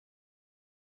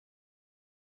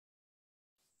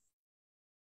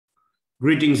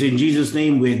Greetings in Jesus'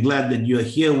 name. We're glad that you are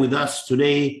here with us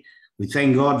today. We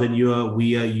thank God that you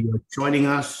are joining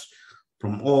us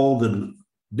from all the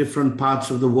different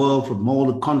parts of the world, from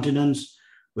all the continents.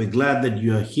 We're glad that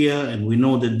you are here, and we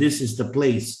know that this is the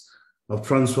place of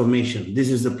transformation. This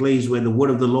is the place where the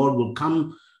word of the Lord will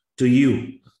come to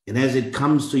you. And as it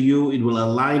comes to you, it will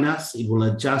align us, it will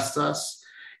adjust us,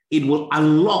 it will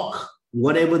unlock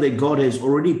whatever that God has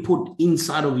already put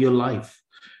inside of your life.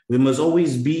 We must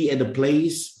always be at a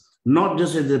place, not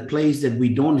just at the place that we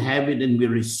don't have it and we're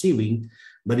receiving,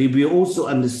 but if we also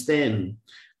understand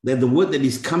that the word that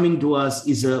is coming to us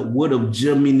is a word of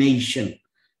germination.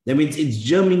 That means it's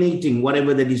germinating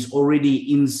whatever that is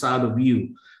already inside of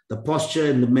you. The posture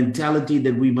and the mentality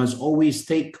that we must always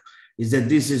take is that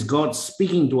this is God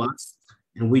speaking to us,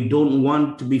 and we don't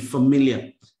want to be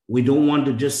familiar. We don't want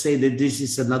to just say that this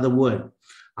is another word.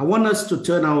 I want us to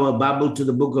turn our Bible to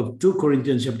the book of 2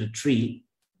 Corinthians chapter 3.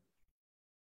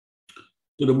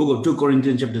 To the book of 2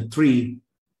 Corinthians chapter 3.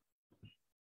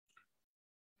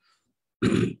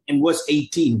 In verse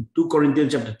 18. 2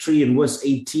 Corinthians chapter 3 and verse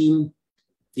 18.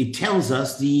 It tells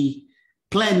us the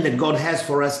plan that God has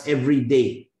for us every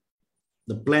day.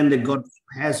 The plan that God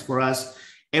has for us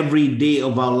every day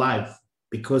of our life.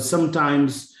 Because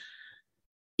sometimes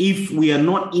if we are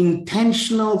not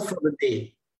intentional for the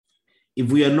day, if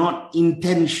we are not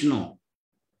intentional,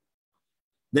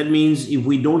 that means if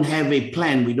we don't have a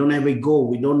plan, we don't have a goal,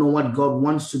 we don't know what God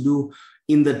wants to do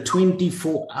in the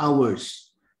 24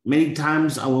 hours. Many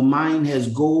times our mind has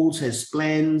goals, has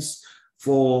plans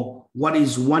for what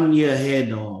is 1 year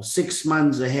ahead or 6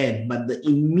 months ahead, but the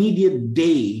immediate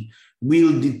day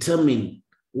will determine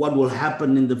what will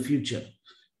happen in the future.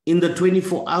 In the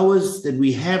 24 hours that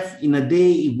we have in a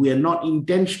day, if we are not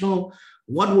intentional,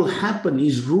 what will happen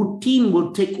is routine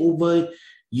will take over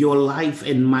your life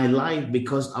and my life,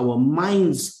 because our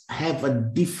minds have a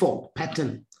default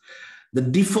pattern. The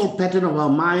default pattern of our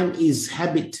mind is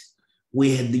habit.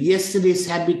 We had yesterday's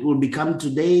habit will become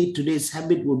today. Today's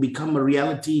habit will become a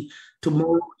reality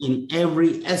tomorrow in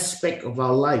every aspect of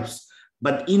our lives.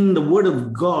 But in the word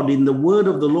of God, in the word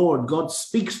of the Lord, God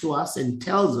speaks to us and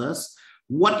tells us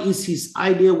what is his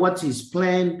idea, what's his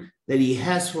plan that he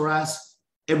has for us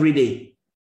every day.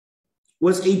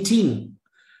 Verse 18,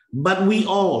 but we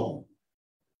all,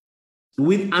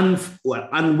 with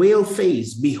unveiled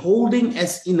face, beholding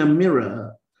as in a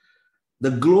mirror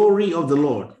the glory of the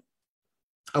Lord,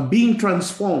 are being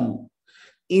transformed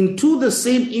into the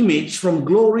same image from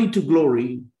glory to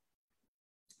glory,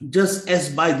 just as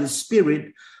by the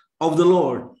Spirit of the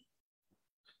Lord.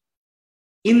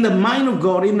 In the mind of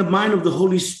God, in the mind of the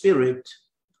Holy Spirit,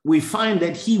 we find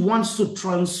that he wants to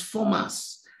transform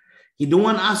us. He don't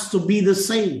want us to be the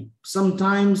same.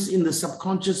 Sometimes in the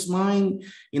subconscious mind,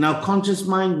 in our conscious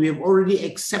mind, we have already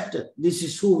accepted this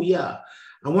is who we are.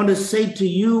 I want to say to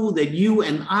you that you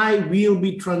and I will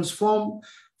be transformed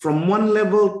from one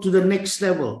level to the next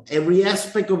level. Every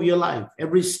aspect of your life,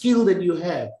 every skill that you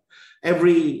have,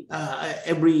 every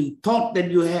thought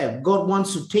that you have, God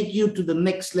wants to take you to the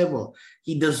next level.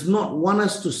 He does not want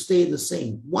us to stay the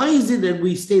same. Why is it that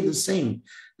we stay the same?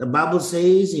 The Bible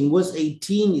says in verse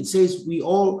 18, it says, we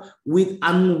all with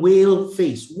unveiled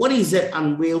face. What is that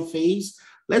unveiled face?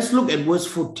 Let's look at verse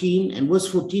 14, and verse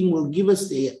 14 will give us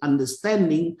the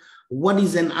understanding what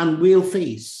is an unveiled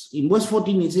face. In verse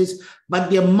 14, it says,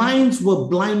 but their minds were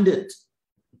blinded.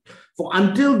 For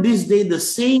until this day, the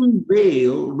same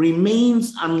veil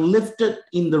remains unlifted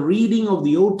in the reading of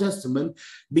the Old Testament,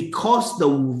 because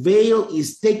the veil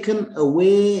is taken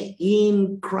away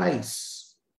in Christ.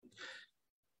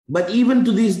 But even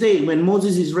to this day, when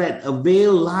Moses is read, a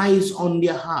veil lies on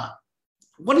their heart.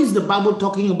 What is the Bible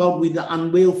talking about with the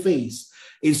unveiled face?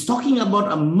 It's talking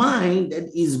about a mind that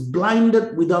is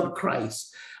blinded without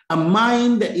Christ, a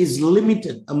mind that is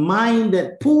limited, a mind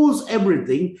that pulls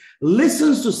everything,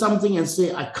 listens to something and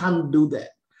say, I can't do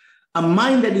that. A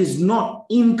mind that is not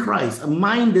in Christ, a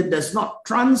mind that does not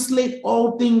translate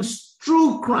all things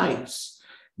through Christ.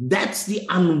 That's the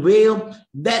unveiled,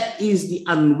 that is the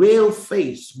unveiled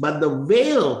face. But the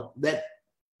veil that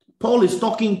Paul is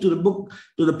talking to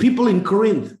the people in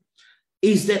Corinth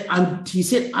is that he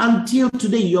said, until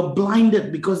today you're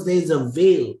blinded because there's a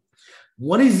veil.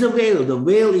 What is the veil? The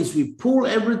veil is we pull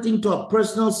everything to our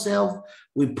personal self.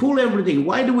 We pull everything.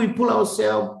 Why do we pull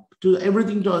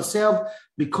everything to ourselves?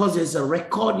 Because there's a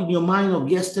record in your mind of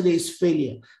yesterday's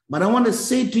failure. But I want to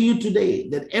say to you today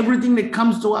that everything that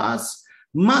comes to us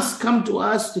must come to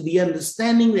us to the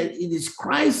understanding that it is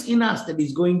Christ in us that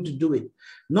is going to do it.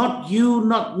 Not you,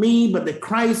 not me, but the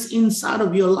Christ inside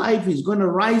of your life is going to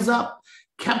rise up,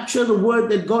 Capture the word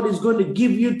that God is going to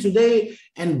give you today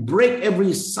and break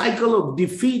every cycle of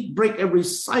defeat, break every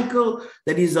cycle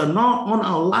that is on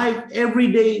our life.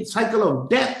 Every day, cycle of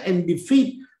death and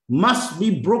defeat must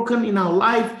be broken in our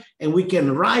life, and we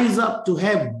can rise up to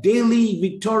have daily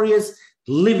victorious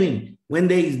living. When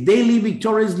there is daily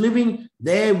victorious living,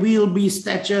 there will be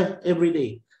stature every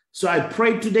day. So I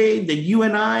pray today that you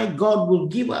and I, God will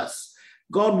give us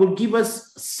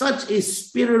such a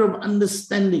spirit of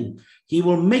understanding. He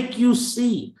will make you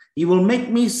see. He will make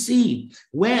me see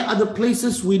where are the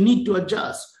places we need to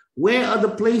adjust. Where are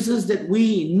the places that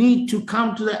we need to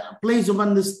come to the place of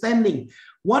understanding?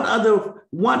 What are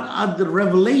the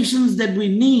revelations that we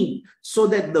need so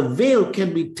that the veil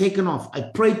can be taken off? I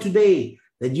pray today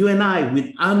that you and I,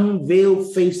 with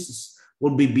unveiled faces,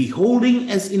 will be beholding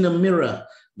as in a mirror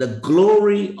the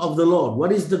glory of the Lord.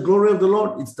 What is the glory of the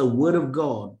Lord? It's the word of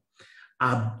God.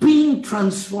 Are being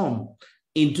transformed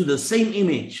into the same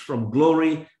image from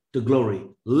glory to glory.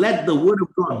 Let the word of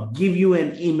God give you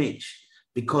an image,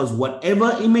 because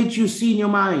whatever image you see in your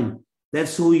mind,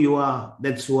 that's who you are.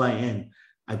 That's who I am.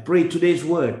 I pray today's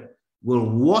word will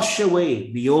wash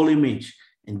away the old image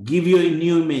and give you a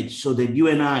new image so that you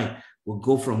and I will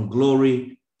go from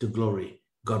glory to glory.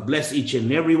 God bless each and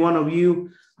every one of you.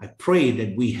 I pray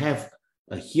that we have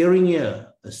a hearing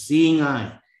ear, a seeing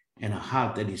eye, and a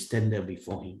heart that is tender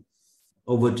before him.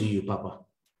 Over to you, Papa.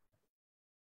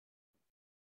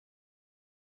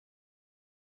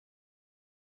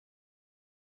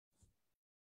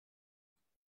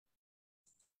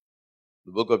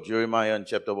 The book of Jeremiah in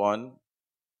chapter 1.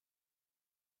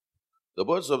 The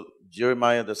words of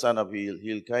Jeremiah, the son of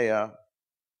Hilkiah,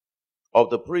 of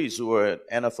the priests who were at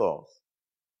Anathoth,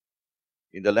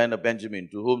 in the land of Benjamin,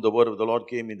 to whom the word of the Lord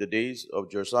came in the days of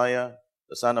Josiah,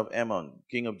 the son of Ammon,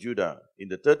 king of Judah, in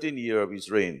the 13th year of his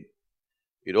reign.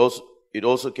 It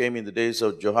also came in the days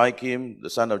of Jehoiakim, the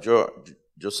son of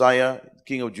Josiah,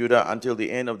 king of Judah, until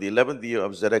the end of the 11th year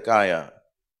of Zedekiah,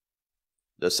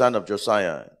 the son of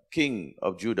Josiah, king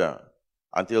of Judah,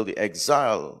 until the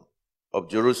exile of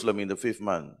Jerusalem in the 5th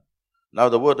month. Now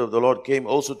the word of the Lord came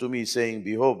also to me, saying,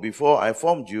 Behold, before I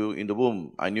formed you in the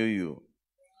womb, I knew you.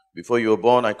 Before you were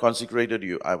born, I consecrated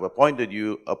you. I have appointed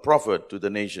you a prophet to the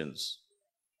nations.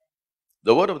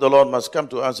 The word of the Lord must come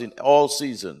to us in all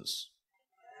seasons.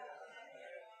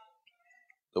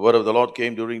 The word of the Lord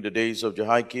came during the days of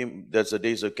Jehoiakim, that's the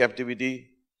days of captivity.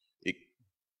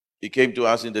 It came to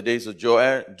us in the days of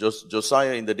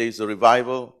Josiah, in the days of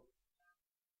revival.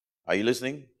 Are you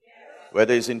listening?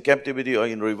 Whether it's in captivity or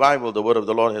in revival, the word of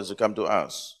the Lord has to come to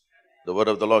us. The word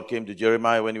of the Lord came to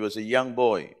Jeremiah when he was a young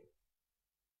boy,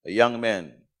 a young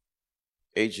man.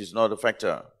 Age is not a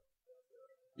factor.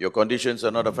 Your conditions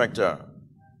are not a factor.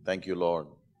 Thank you, Lord.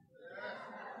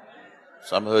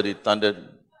 Some heard it thundered,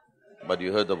 but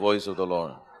you heard the voice of the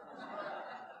Lord.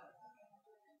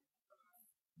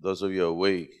 Those of you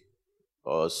awake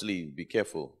or asleep, be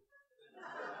careful.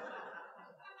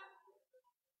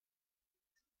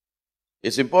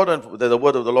 It's important that the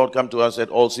word of the Lord come to us at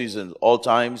all seasons, all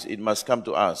times. It must come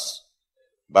to us.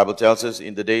 The Bible tells us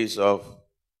in the days of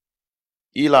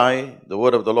Eli, the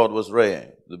word of the Lord was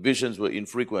rare. The visions were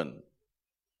infrequent.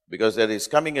 Because there is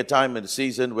coming a time and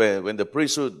season when the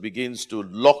priesthood begins to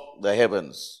lock the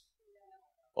heavens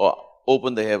or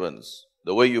open the heavens.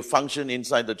 The way you function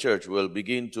inside the church will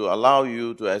begin to allow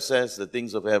you to access the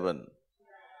things of heaven.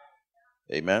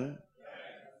 Amen?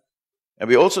 And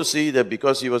we also see that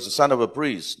because he was the son of a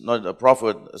priest, not a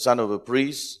prophet, a son of a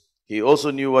priest, he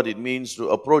also knew what it means to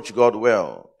approach God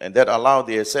well. And that allowed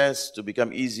the access to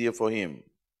become easier for him.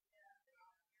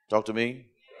 Talk to me.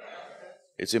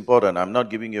 It's important. I'm not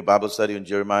giving you a Bible study on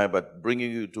Jeremiah, but bringing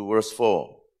you to verse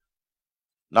 4.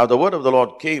 Now the word of the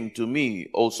Lord came to me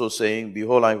also saying,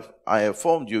 Behold, I have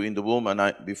formed you in the womb,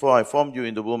 and before I formed you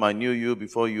in the womb, I knew you.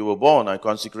 Before you were born, I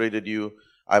consecrated you.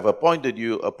 I have appointed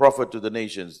you a prophet to the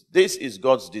nations. This is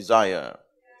God's desire.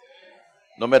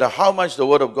 No matter how much the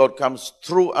word of God comes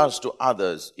through us to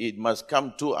others, it must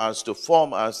come to us to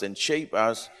form us and shape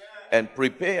us and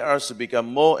prepare us to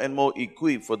become more and more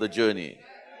equipped for the journey.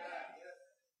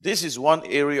 This is one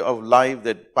area of life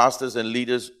that pastors and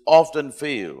leaders often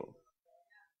fail.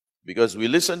 Because we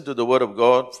listen to the word of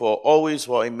God always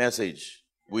for a message.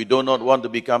 We do not want to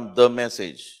become the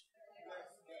message.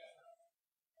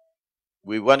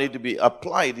 We want it to be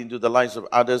applied into the lives of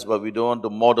others, but we don't want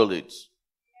to model it.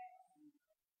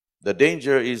 The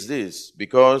danger is this,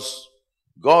 because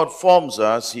God forms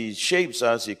us, He shapes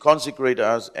us, He consecrates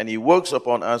us, and He works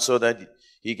upon us so that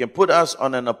He can put us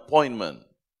on an appointment.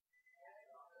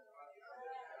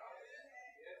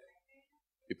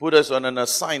 He put us on an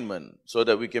assignment so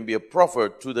that we can be a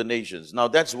prophet to the nations. Now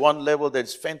that's one level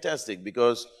that's fantastic,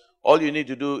 because all you need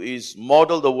to do is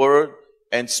model the word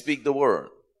and speak the word.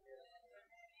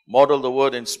 Model the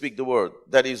word and speak the word.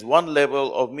 That is one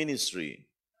level of ministry.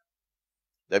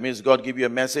 That means God give you a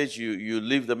message, you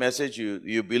live the message,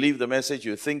 you believe the message,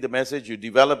 you think the message, you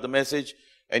develop the message,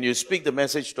 and you speak the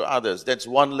message to others. That's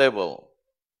one level.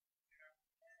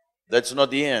 That's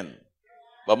not the end.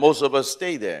 But most of us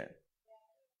stay there.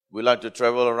 We like to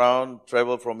travel around,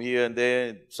 travel from here and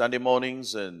there, Sunday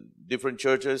mornings and different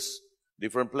churches,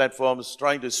 different platforms,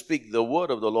 trying to speak the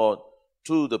word of the Lord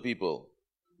to the people.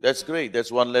 That's great. That's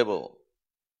one level.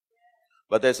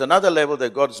 But there's another level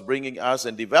that God is bringing us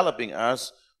and developing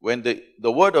us when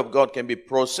the word of God can be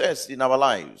processed in our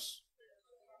lives.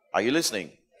 Are you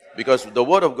listening? Because the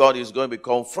word of God is going to be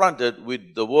confronted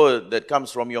with the word that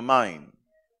comes from your mind.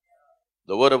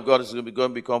 The word of God is going to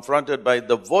be confronted by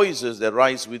the voices that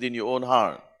rise within your own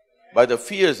heart, by the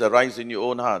fears that rise in your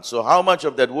own heart. So how much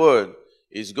of that word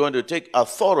is going to take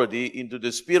authority into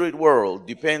the spirit world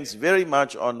depends very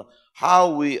much on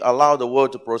how we allow the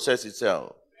word to process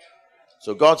itself.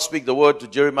 So God speak the word to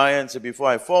Jeremiah and said, before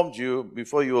I formed you,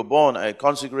 before you were born, I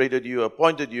consecrated you,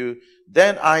 appointed you.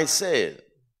 Then I said.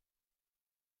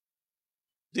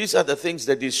 These are the things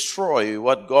that destroy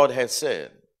what God has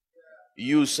said.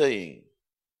 You saying.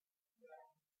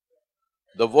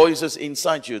 The voices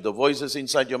inside you, the voices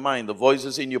inside your mind, the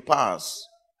voices in your past.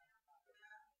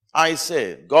 I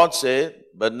said, God said,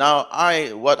 but now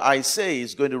what I say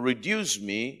is going to reduce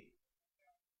me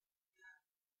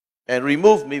and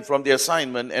remove me from the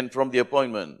assignment and from the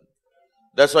appointment.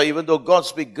 That's why even though God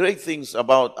speaks great things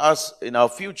about us in our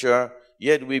future,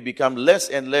 yet we become less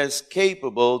and less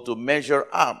capable to measure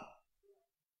up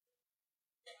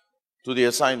to the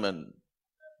assignment.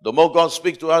 The more God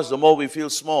speaks to us, the more we feel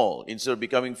small instead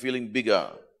of feeling bigger.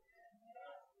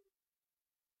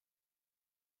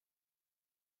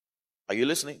 Are you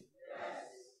listening?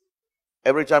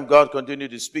 Every time God continues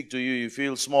to speak to you, you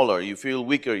feel smaller, you feel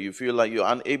weaker, you feel like you're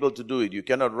unable to do it. You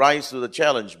cannot rise to the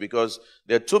challenge because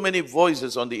there are too many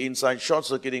voices on the inside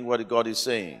short-circuiting what God is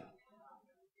saying.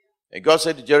 And God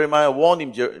said to Jeremiah, warn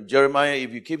him, Jeremiah,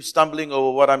 if you keep stumbling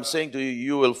over what I'm saying to you,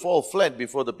 you will fall flat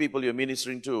before the people you're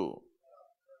ministering to.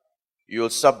 You will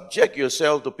subject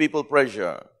yourself to people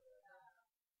pressure.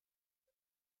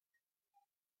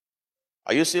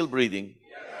 Are you still breathing?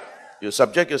 You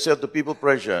subject yourself to people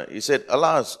pressure. He said,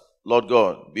 alas, Lord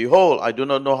God, behold, I do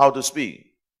not know how to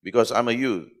speak because I'm a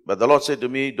youth. But the Lord said to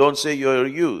me, don't say you're a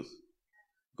youth.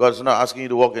 God is not asking you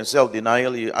to walk in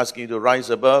self-denial. He's asking you to rise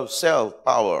above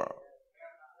self-power.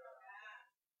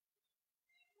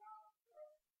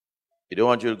 He don't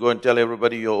want you to go and tell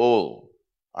everybody you're old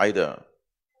either.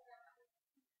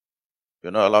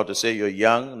 You're not allowed to say you're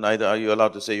young, neither are you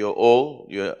allowed to say you're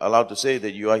old. You're allowed to say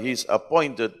that you are His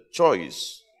appointed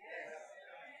choice.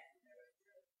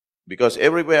 Because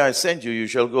everywhere I send you, you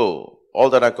shall go.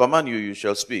 All that I command you, you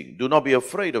shall speak. Do not be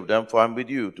afraid of them, for I am with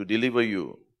you to deliver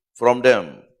you from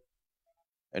them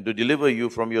and to deliver you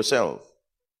from yourself.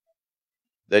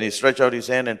 Then he stretched out his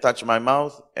hand and touched my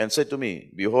mouth and said to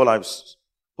me, behold, I've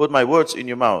put my words in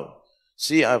your mouth.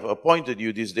 See, I've appointed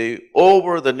you this day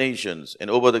over the nations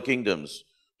and over the kingdoms,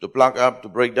 to pluck up, to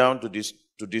break down,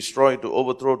 to destroy, to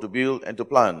overthrow, to build, and to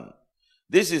plant.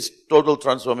 This is total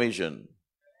transformation.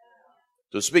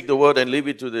 To speak the word and leave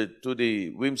it to the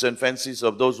whims and fancies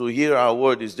of those who hear our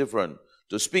word is different.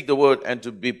 To speak the word and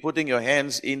to be putting your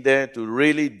hands in there to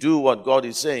really do what God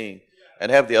is saying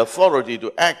and have the authority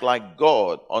to act like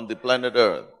God on the planet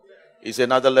Earth is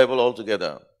another level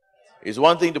altogether. It's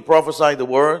one thing to prophesy the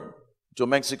word to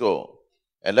Mexico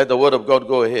and let the word of God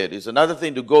go ahead. It's another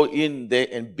thing to go in there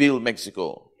and build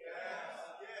Mexico.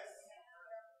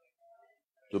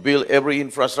 To build every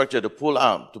infrastructure, to pull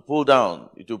up, to pull down,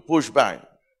 to push back,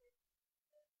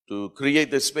 to create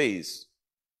the space.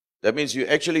 That means you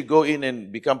actually go in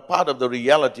and become part of the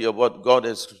reality of what God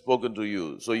has spoken to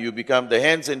you. So you become the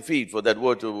hands and feet for that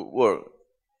word to work.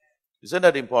 Isn't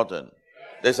that important?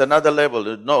 There's another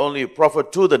level, not only a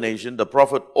prophet to the nation, the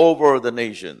prophet over the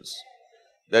nations.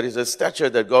 There is a stature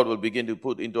that God will begin to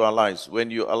put into our lives.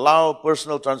 When you allow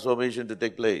personal transformation to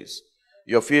take place,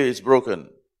 your fear is broken.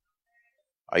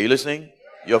 Are you listening?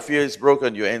 Your fear is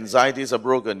broken. Your anxieties are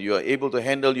broken. You are able to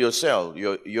handle yourself,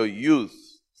 your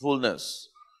youthfulness.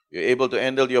 You're able to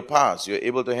handle your past. You're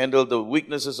able to handle the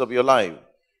weaknesses of your life.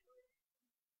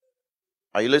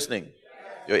 Are you listening?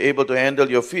 You're able to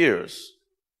handle your fears.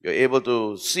 You're able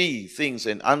to see things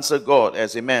and answer God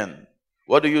as a man.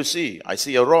 What do you see? I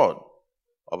see a rod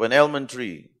of an almond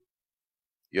tree.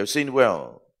 You have seen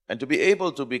well. And to be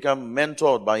able to become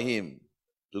mentored by Him.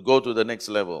 to go to the next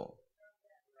level.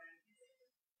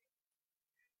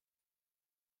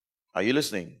 Are you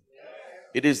listening?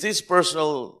 It is this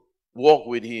personal walk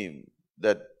with Him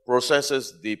that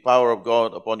processes the power of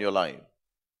God upon your life.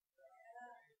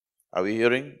 Are we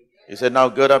hearing? He said, now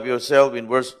gird up yourself in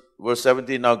verse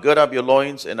 17. Now gird up your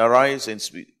loins and arise and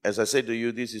speak. As I said to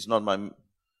you, this is not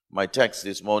my text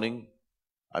this morning.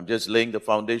 I'm just laying the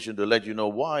foundation to let you know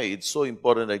why it's so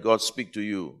important that God speak to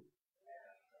you.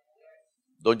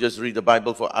 Don't just read the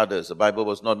Bible for others. The Bible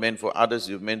was not meant for others,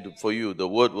 it was meant for you. The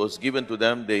word was given to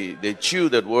them. They chew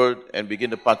that word and begin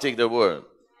to partake the word.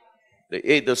 They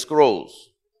ate the scrolls,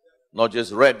 not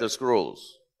just read the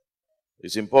scrolls.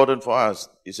 It's important for us.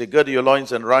 He said, gird your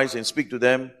loins and rise and speak to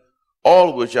them,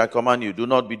 all which I command you. Do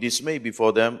not be dismayed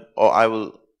before them, or I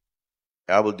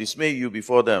will dismay you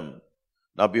before them.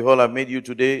 Now behold, I have made you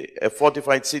today a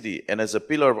fortified city, and as a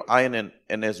pillar of iron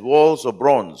and as walls of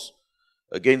bronze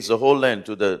against the whole land,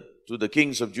 to the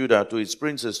kings of Judah, to its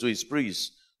princes, to its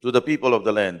priests, to the people of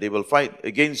the land. They will fight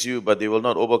against you, but they will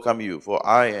not overcome you, for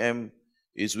I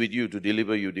is with you to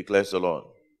deliver you, declares the Lord.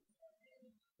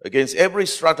 Against every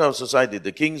strata of society,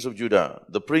 the kings of Judah,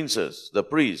 the princes, the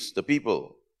priests, the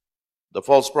people, the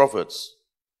false prophets,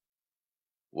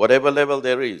 whatever level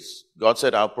there is, God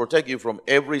said, I'll protect you from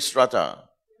every strata.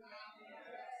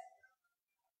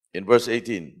 In verse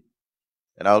 18,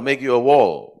 and I'll make you a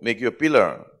wall, make you a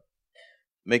pillar,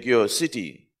 make you a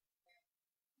city.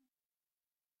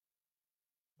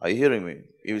 Are you hearing me?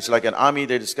 If it's like an army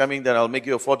that is coming, then I'll make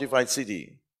you a fortified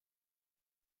city.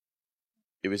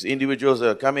 If it's individuals that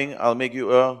are coming, I'll make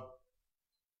you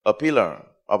a pillar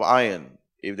of iron.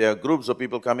 If there are groups of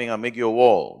people coming, I'll make you a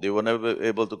wall. They will never be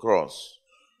able to cross.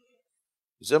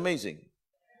 It's amazing.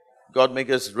 God make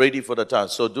us ready for the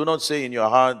task. So do not say in your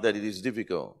heart that it is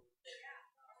difficult.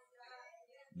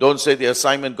 Don't say the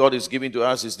assignment God is giving to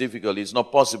us is difficult. It's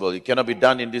not possible. It cannot be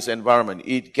done in this environment.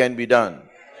 It can be done.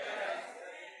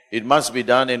 It must be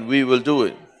done, and we will do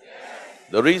it.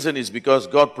 The reason is because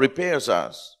God prepares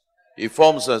us. He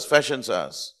forms us, fashions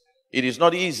us. It is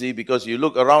not easy because you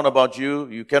look around about you.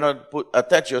 You cannot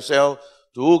attach yourself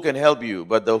to who can help you.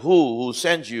 But the who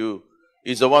sent you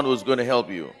is the one who's going to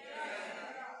help you.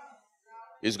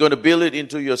 He's going to build it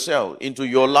into yourself, into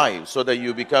your life, so that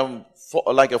you become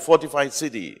like a fortified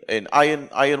city, an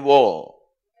iron wall,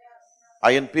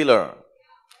 iron pillar.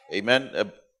 Amen.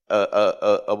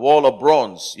 A wall of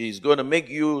bronze. He's going to make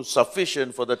you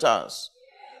sufficient for the task.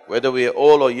 Whether we are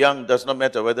old or young does not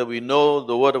matter. Whether we know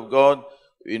the Word of God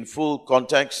in full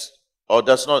context or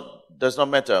does not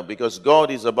matter, because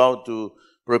God is about to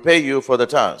prepare you for the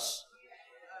task.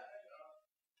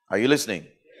 Are you listening?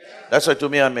 That's why to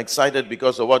me I'm excited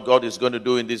because of what God is going to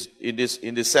do in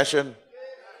this session,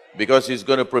 because He's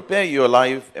going to prepare your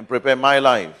life and prepare my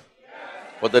life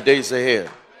for the days ahead.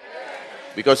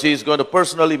 Because He's going to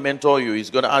personally mentor you. He's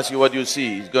going to ask you what you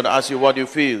see. He's going to ask you what you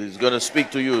feel. He's going to speak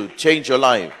to you, change your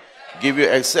life, give you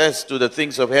access to the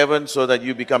things of heaven so that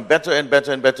you become better and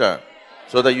better and better.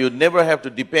 So that you never have to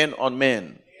depend on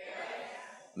men.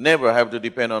 Never have to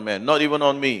depend on men. Not even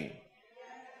on me.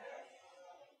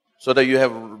 So that you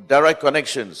have direct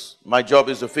connections. My job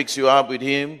is to fix you up with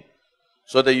Him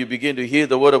so that you begin to hear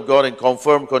the Word of God and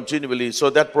confirm continually. So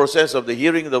that process of the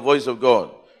hearing the voice of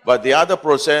God. But the other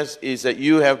process is that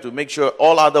you have to make sure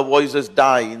all other voices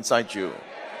die inside you.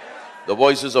 The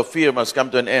voices of fear must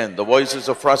come to an end. The voices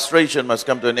of frustration must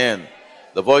come to an end.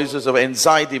 The voices of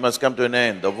anxiety must come to an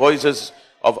end. The voices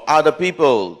of other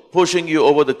people pushing you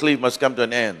over the cliff must come to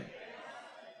an end.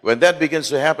 When that begins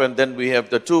to happen, then we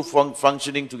have the two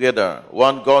functioning together.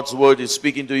 One, God's Word is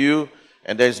speaking to you,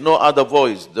 and there is no other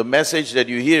voice. The message that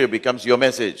you hear becomes your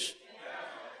message.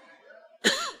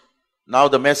 Now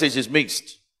the message is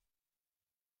mixed.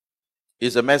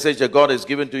 It's a message that God has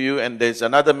given to you, and there's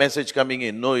another message coming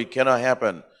in. No, it cannot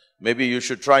happen. Maybe you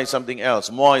should try something else.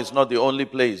 Moa is not the only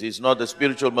place. It's not the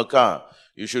spiritual Mecca.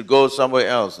 You should go somewhere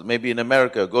else. Maybe in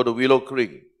America, go to Willow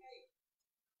Creek.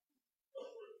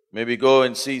 Maybe go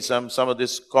and see some of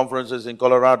these conferences in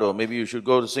Colorado. Maybe you should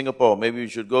go to Singapore. Maybe you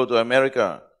should go to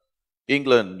America,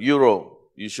 England, Europe.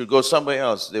 You should go somewhere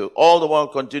else. All the while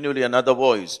continually another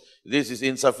voice. This is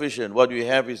insufficient. What we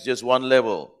have is just one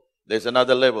level. There's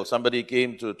another level. Somebody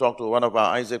came to talk to one of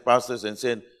our Isaac pastors and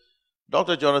said,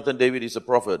 Dr. Jonathan David is a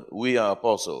prophet. We are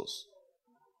apostles.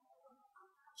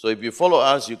 So if you follow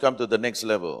us, you come to the next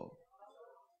level.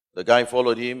 The guy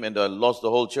followed him and lost the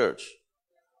whole church.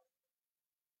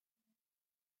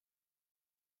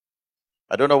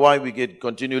 I don't know why we get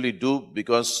continually duped,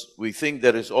 because we think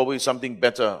there is always something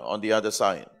better on the other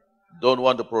side. Don't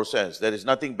want to process. There is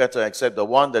nothing better except the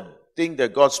one that thing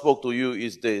that God spoke to you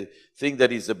is the thing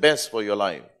that is the best for your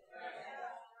life.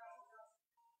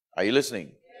 Are you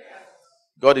listening?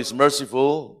 God is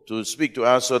merciful to speak to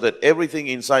us so that everything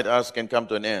inside us can come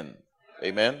to an end.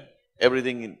 Amen?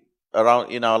 Everything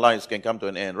around in our lives can come to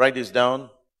an end. Write this down.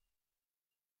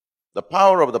 The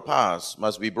power of the past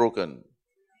must be broken.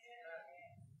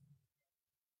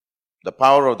 The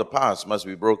power of the past must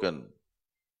be broken.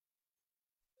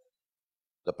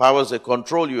 The powers that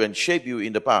control you and shape you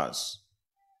in the past.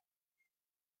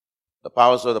 The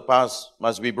powers of the past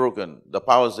must be broken. The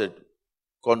powers that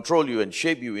control you and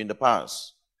shape you in the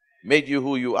past made you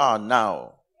who you are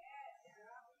now.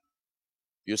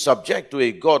 You're subject to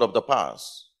a God of the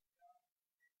past.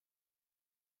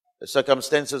 The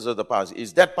circumstances of the past.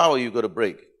 Is that power you've got to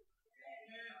break?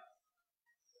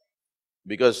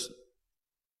 Because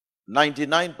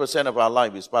 99% of our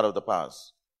life is part of the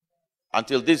past.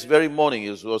 Until this very morning,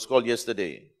 it was called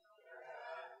yesterday.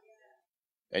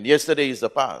 And yesterday is the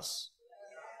past.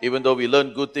 Even though we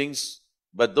learn good things,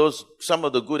 but some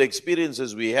of the good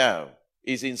experiences we have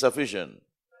is insufficient.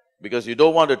 Because you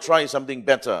don't want to try something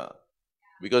better.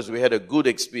 Because we had a good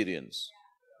experience.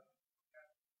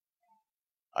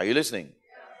 Are you listening?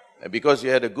 And because you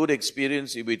had a good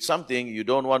experience with something, you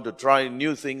don't want to try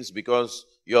new things because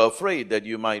you're afraid that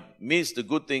you might miss the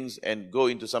good things and go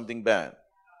into something bad.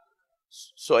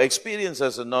 So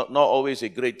experiences are not always a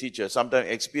great teacher. Sometimes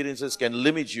experiences can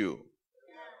limit you,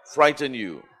 frighten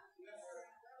you,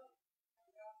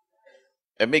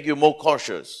 and make you more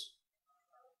cautious.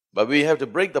 But we have to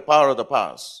break the power of the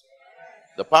past.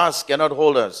 The past cannot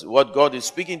hold us. What God is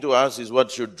speaking to us is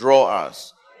what should draw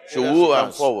us, should woo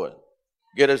us forward,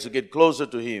 get us to get closer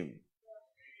to Him.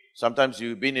 Sometimes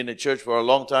you've been in a church for a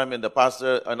long time and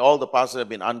all the pastors have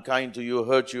been unkind to you,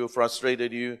 hurt you,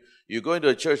 frustrated you. You go into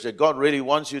a church that God really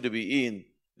wants you to be in,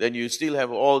 then you still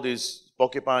have all these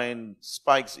porcupine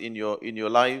spikes in your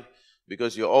life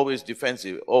because you're always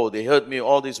defensive. Oh, they hurt me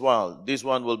all this while. This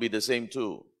one will be the same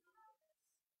too.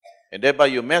 And thereby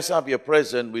you mess up your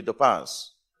present with the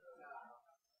past.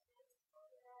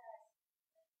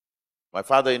 My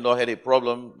father-in-law had a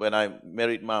problem when I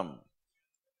married Mom.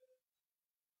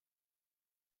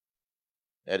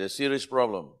 He had a serious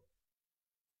problem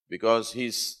because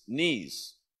his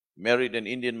niece married an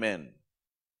Indian man.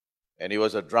 And he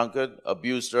was a drunkard,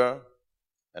 abused her,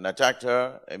 and attacked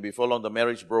her, and before long the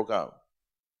marriage broke up.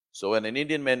 So when an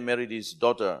Indian man married his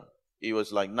daughter, it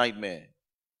was like nightmare.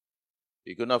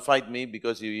 He could not fight me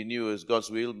because he knew it was God's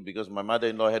will, because my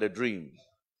mother-in-law had a dream.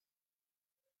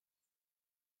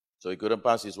 So he couldn't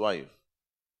pass his wife.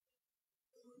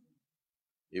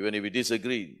 Even if he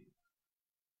disagreed.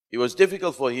 It was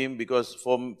difficult for him because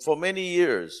for many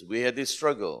years we had this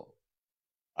struggle.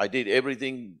 I did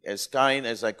everything as kind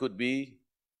as I could be.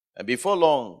 And before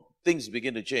long, things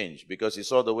began to change because he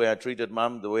saw the way I treated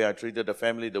Mom, the way I treated the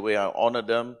family, the way I honored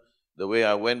them, the way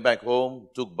I went back home,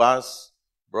 took bus,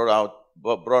 brought out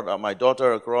my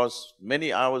daughter across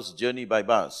many hours journey by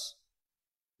bus.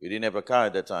 We didn't have a car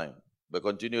at that time, but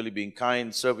continually being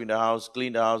kind, serve in the house,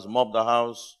 clean the house, mop the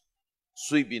house,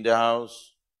 sweep in the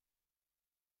house,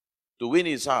 to win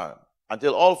his heart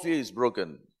until all fear is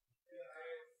broken.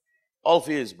 All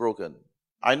fear is broken.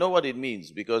 I know what it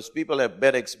means because people have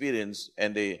bad experience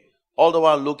and they all the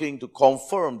while looking to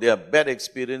confirm their bad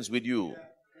experience with you.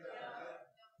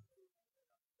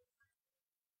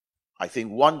 I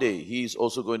think one day he is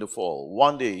also going to fall.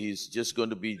 One day he's just going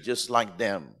to be just like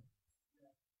them.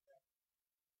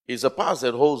 It's the past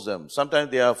that holds them.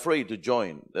 Sometimes they are afraid to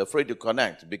join. They're afraid to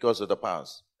connect because of the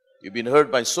past. You've been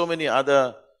hurt by so many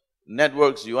other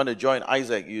networks. You want to join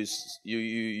Isaac.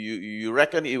 You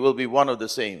reckon it will be one of the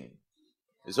same.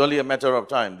 It's only a matter of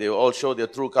time. They will all show their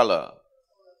true color.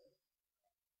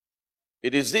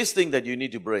 It is this thing that you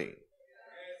need to break.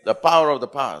 The power of the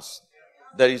past.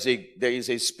 There is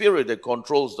a spirit that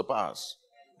controls the past,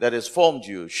 that has formed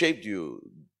you, shaped you,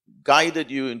 guided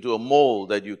you into a mold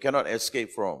that you cannot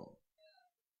escape from.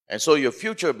 And so your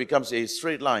future becomes a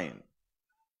straight line.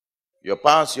 Your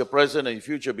past, your present, and your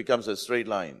future becomes a straight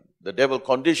line. The devil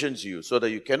conditions you so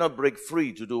that you cannot break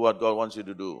free to do what God wants you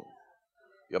to do.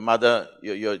 Your mother,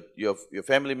 your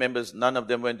family members, none of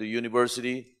them went to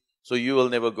university, so you will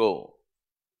never go.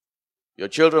 Your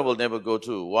children will never go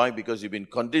too. Why? Because you've been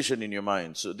conditioned in your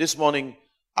mind. So this morning,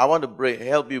 I want to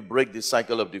help you break this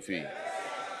cycle of defeat.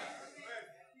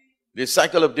 This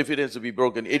cycle of defeat has to be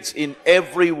broken. It's in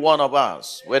every one of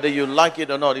us. Whether you like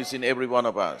it or not, it's in every one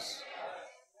of us.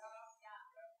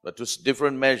 But to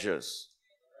different measures.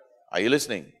 Are you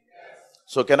listening?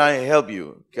 So can I help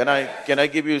you? Can I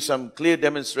give you some clear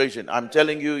demonstration? I'm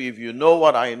telling you, if you know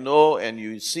what I know and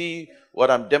you see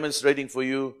what I'm demonstrating for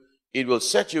you, It will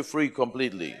set you free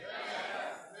completely.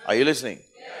 Are you listening?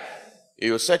 It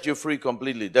will set you free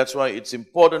completely. That's why it's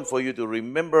important for you to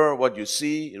remember what you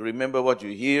see, remember what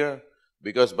you hear,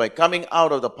 because by coming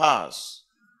out of the past,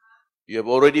 you have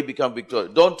already become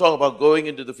victorious. Don't talk about going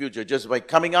into the future. Just by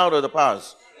coming out of the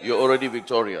past, you're already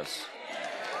victorious.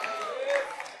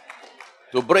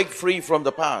 To break free from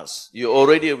the past, you're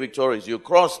already victorious. You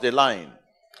cross the line.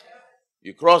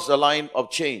 You cross the line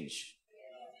of change.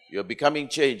 You're becoming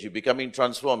changed. You're becoming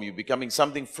transformed. You're becoming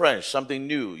something fresh, something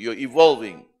new. You're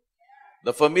evolving.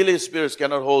 The familiar spirits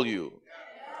cannot hold you.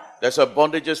 That's why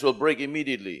bondages will break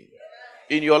immediately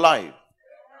in your life.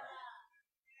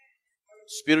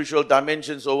 Spiritual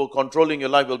dimensions over controlling your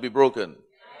life will be broken.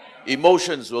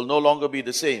 Emotions will no longer be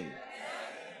the same.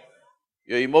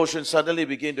 Your emotions suddenly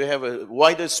begin to have a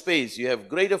wider space. You have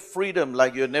greater freedom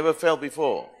like you never felt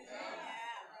before.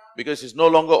 Because it's no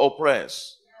longer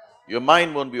oppressed. Your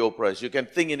mind won't be oppressed. You can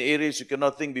think in areas you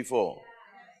cannot think before.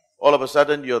 All of a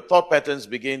sudden, your thought patterns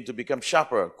begin to become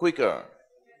sharper, quicker.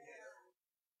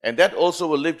 And that also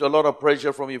will lift a lot of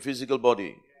pressure from your physical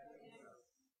body.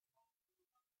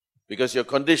 Because your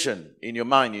condition in your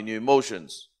mind, in your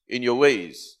emotions, in your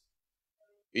ways,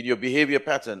 in your behavior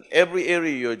pattern, every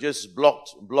area you're just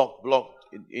blocked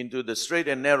into the straight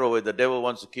and narrow where the devil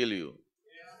wants to kill you.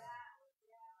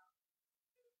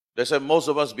 That's why most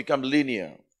of us become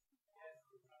linear.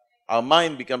 Our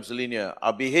mind becomes linear.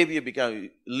 Our behavior becomes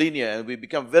linear and we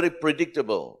become very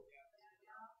predictable.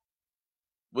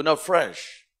 We're not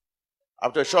fresh.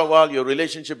 After a short while, your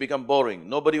relationship becomes boring.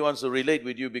 Nobody wants to relate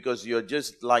with you because you're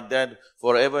just like that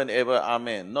forever and ever.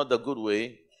 Amen. Not the good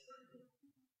way.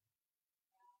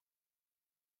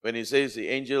 When he says the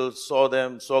angels saw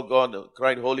them, saw God,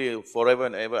 cried holy forever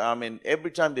and ever. Amen.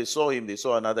 Every time they saw him, they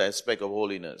saw another aspect of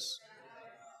holiness.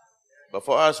 But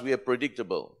for us, we are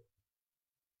predictable.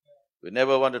 We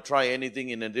never want to try anything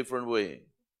in a different way.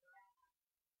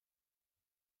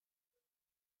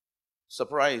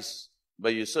 Surprise,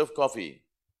 but you serve coffee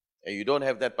and you don't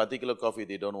have that particular coffee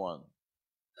they don't want.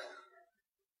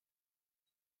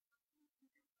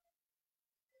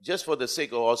 Just for the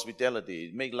sake of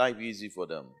hospitality, make life easy for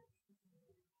them.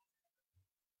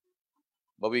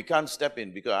 But we can't step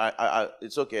in because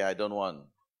it's okay, I don't want.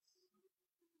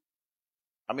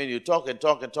 I mean, you talk,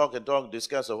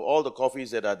 discuss of all the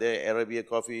coffees that are there, Arabia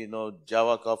coffee,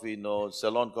 Java coffee,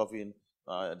 Ceylon coffee.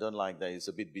 I don't like that, it's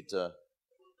a bit bitter.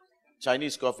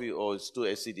 Chinese coffee, it's too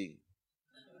acidic.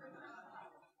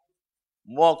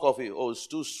 More coffee, it's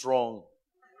too strong.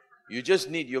 You just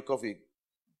need your coffee.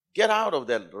 Get out of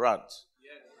that rut.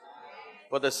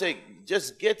 For the sake,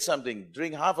 just get something.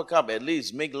 Drink half a cup at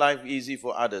least. Make life easy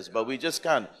for others. But we just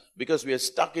can't because we are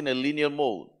stuck in a linear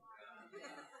mode.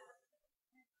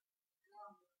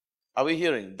 Are we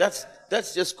hearing? That's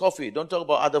just coffee. Don't talk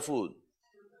about other food.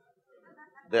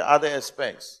 There are other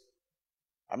aspects.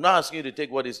 I'm not asking you to take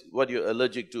what you're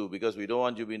allergic to because we don't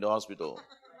want you to be in the hospital.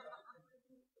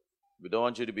 We don't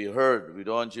want you to be hurt. We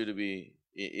don't want you to be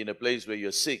in a place where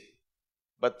you're sick.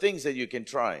 But things that you can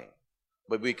try.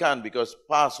 But we can't because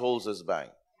past holds us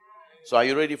back. So are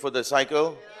you ready for the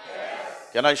cycle? Yes.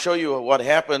 Can I show you what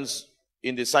happens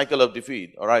in the cycle of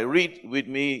defeat? All right, read with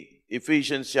me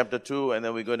Ephesians chapter 2 and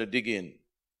then we're going to dig in.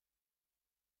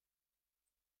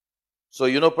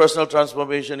 So personal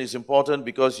transformation is important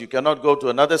because you cannot go to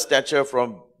another stature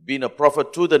from being a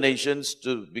prophet to the nations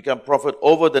to become prophet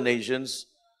over the nations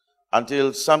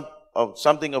until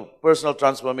something of personal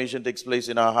transformation takes place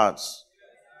in our hearts.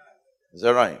 Is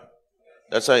that right?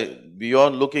 That's why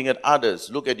beyond looking at others,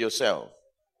 look at yourself.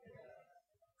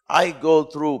 I go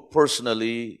through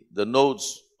personally the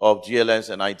notes of GLS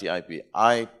and ITIP.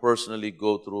 I personally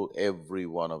go through every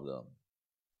one of them.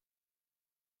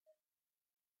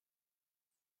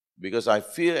 Because I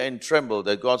fear and tremble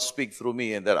that God speak through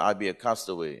me and that I be a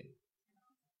castaway.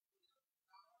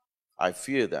 I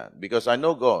fear that because I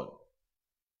know God.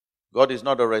 God is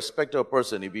not a respecter of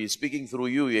person. If He is speaking through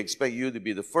you, He expects you to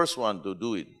be the first one to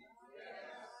do it.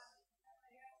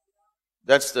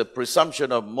 That's the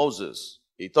presumption of Moses.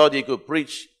 He thought he could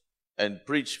preach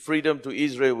freedom to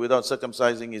Israel without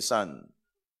circumcising his son.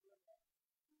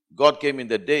 God came in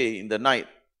the night,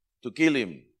 to kill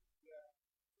him.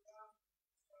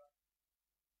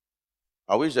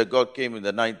 I wish that God came in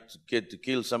the night to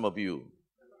kill some of you.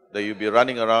 That you'll be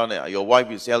running around and your wife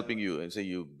is helping you and say,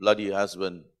 "You bloody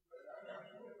husband."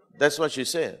 That's what she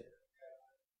said.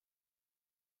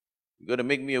 "You're going to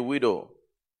make me a widow."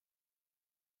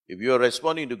 If you are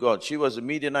responding to God, she was a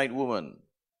Midianite woman.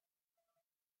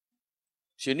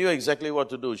 She knew exactly what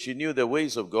to do. She knew the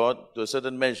ways of God to a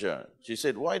certain measure. She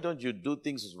said, "Why don't you do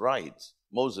things right,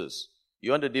 Moses?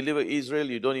 You want to deliver Israel,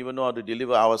 you don't even know how to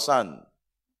deliver our son.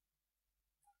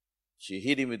 She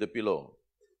hit him with a pillow.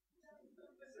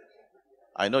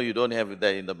 I know you don't have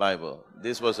that in the Bible.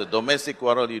 This was a domestic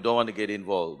quarrel, you don't want to get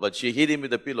involved. But she hit him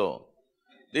with a pillow.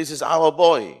 This is our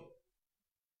boy.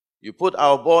 You put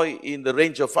our boy in the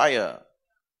range of fire.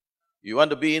 You want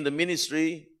to be in the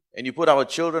ministry, and you put our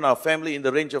children, our family in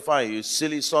the range of fire. You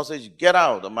silly sausage, get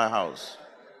out of my house.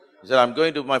 He said, I'm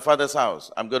going to my father's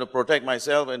house. I'm going to protect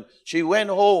myself. And she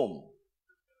went home.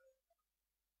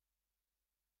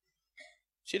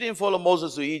 She didn't follow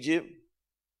Moses to Egypt.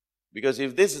 Because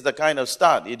if this is the kind of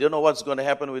start, you don't know what's going to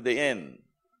happen with the end.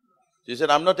 She said,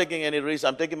 I'm not taking any risk.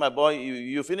 I'm taking my boy.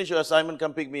 You finish your assignment,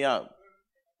 come pick me up.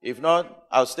 If not,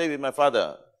 I'll stay with my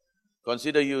father.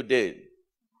 Consider you dead.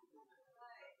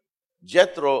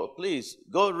 Jethro, please,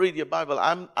 go read your Bible.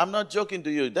 I'm not joking to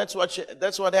you. That's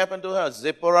what happened to her.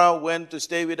 Zipporah went to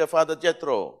stay with her father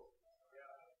Jethro.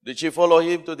 Did she follow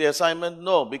him to the assignment?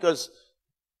 No, because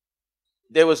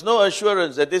there was no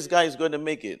assurance that this guy is going to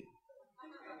make it.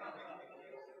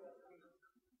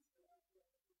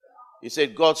 He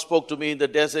said, God spoke to me in the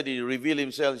desert. He revealed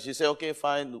himself. She said, okay,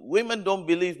 fine. Women don't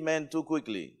believe men too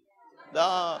quickly.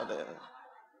 No.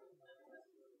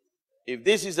 If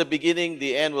this is the beginning,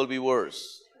 the end will be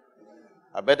worse.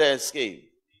 I better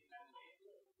escape.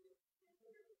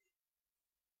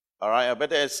 All right, I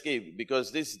better escape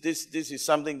because this is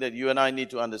something that you and I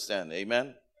need to understand.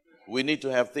 Amen? We need to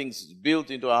have things built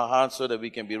into our hearts so that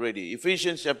we can be ready.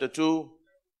 Ephesians chapter 2.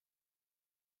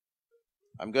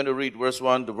 I'm going to read verse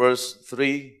 1 to verse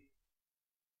 3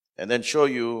 and then show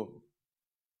you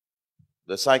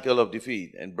the cycle of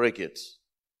defeat and break it.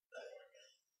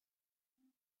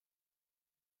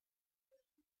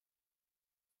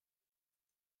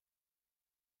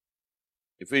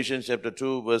 Ephesians chapter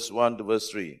 2, verse 1 to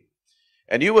verse 3.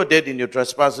 And you were dead in your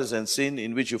trespasses and sin,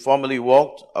 in which you formerly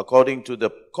walked, according to the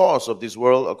course of this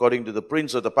world, according to the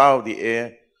prince of the power of the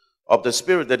air, of the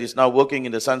spirit that is now working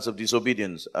in the sons of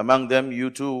disobedience. Among them you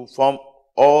too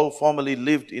all formerly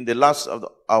lived in the lusts of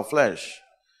our flesh,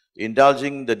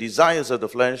 indulging the desires of the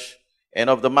flesh and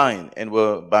of the mind, and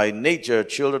were by nature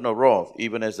children of wrath,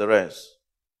 even as the rest.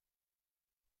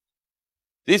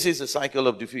 This is a cycle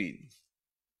of defeat.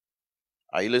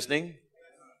 Are you listening?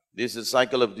 This is a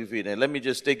cycle of defeat. And let me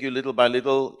just take you little by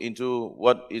little into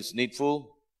what is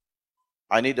needful.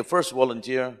 I need the first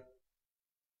volunteer.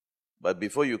 But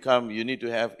before you come, you need to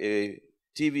have a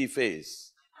TV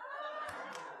face.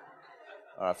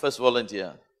 All right, first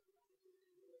volunteer.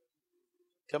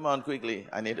 Come on quickly.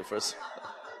 I need the first.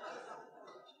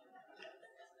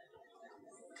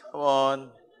 Come on.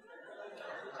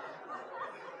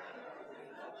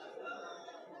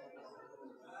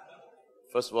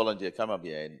 First volunteer, come up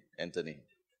here, Anthony.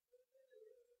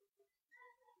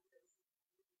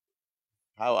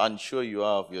 How unsure you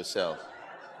are of yourself.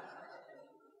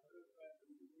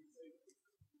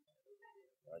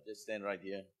 Just stand right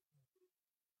here.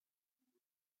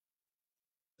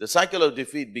 The cycle of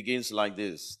defeat begins like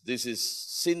this. This is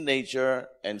sin nature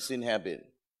and sin habit.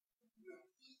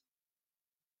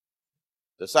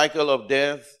 The cycle of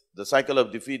death, the cycle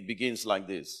of defeat begins like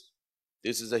this.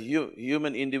 This is a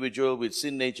human individual with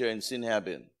sin nature and sin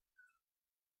habit.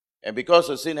 And because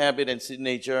of sin habit and sin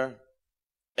nature,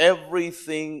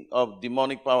 everything of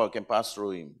demonic power can pass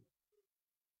through him.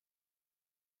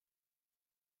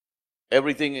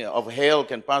 Everything of hell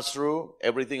can pass through.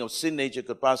 Everything of sin nature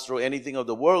could pass through. Anything of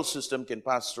the world system can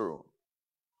pass through.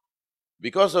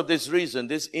 Because of this reason,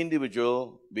 this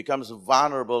individual becomes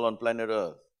vulnerable on planet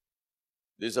Earth.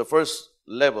 This is the first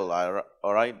level,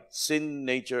 all right? Sin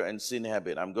nature and sin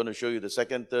habit. I'm going to show you the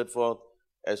second, third, fourth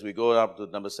as we go up to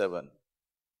number 7.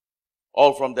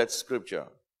 All from that scripture.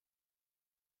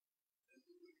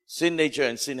 Sin nature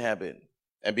and sin habit.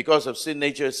 And because of sin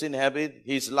nature, sin habit,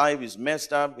 his life is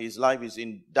messed up, his life is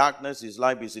in darkness, his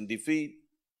life is in defeat.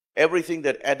 Everything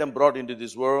that Adam brought into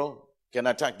this world can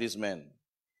attack this man.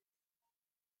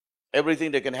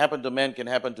 Everything that can happen to man can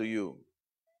happen to you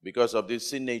because of this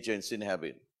sin nature and sin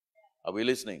habit. Are we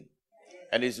listening?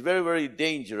 And it's very, very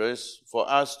dangerous for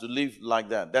us to live like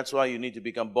that. That's why you need to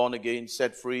become born again,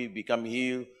 set free, become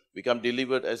healed, become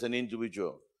delivered as an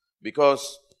individual.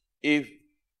 Because if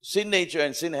sin nature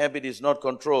and sin habit is not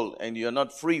controlled and you're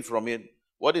not free from it,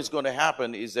 what is going to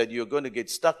happen is that you're going to get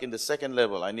stuck in the second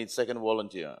level. I need second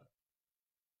volunteer.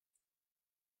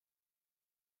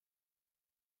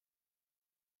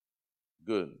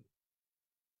 Good.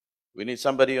 We need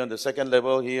somebody on the second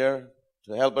level here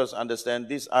to help us understand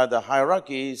these are the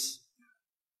hierarchies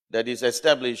that is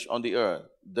established on the earth.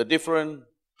 The different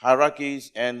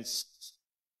hierarchies and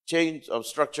chains of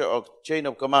structure or chain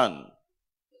of command.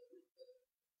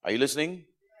 Are you listening?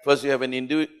 First, you have an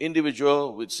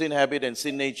individual with sin habit and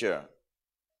sin nature.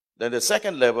 Then the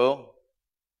second level,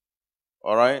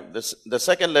 all right, the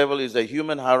second level is the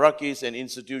human hierarchies and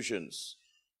institutions.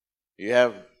 You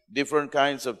have different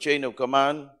kinds of chain of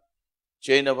command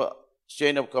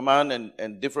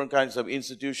and different kinds of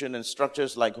institution and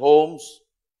structures like homes,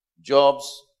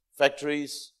 jobs,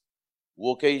 factories,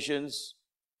 vocations.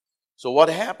 So what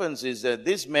happens is that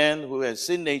this man who has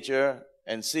sin nature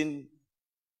and sin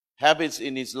habits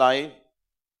in his life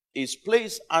is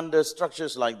placed under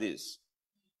structures like this.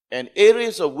 And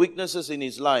areas of weaknesses in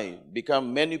his life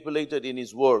become manipulated in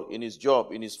his work, in his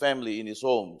job, in his family, in his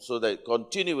home, so that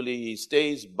continually he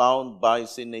stays bound by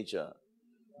sin nature.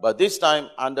 But this time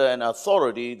under an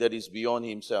authority that is beyond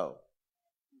himself.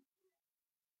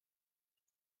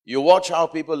 You watch how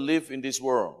people live in this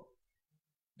world.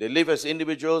 They live as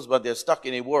individuals, but they're stuck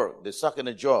in a work. They're stuck in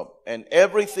a job. And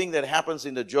everything that happens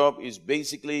in the job is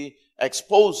basically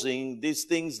exposing these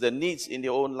things, the needs in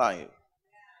their own life.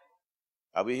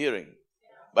 Are we hearing?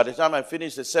 By the time I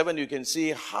finish the 7, you can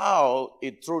see how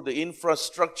through the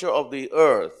infrastructure of the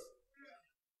earth,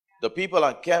 the people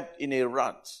are kept in a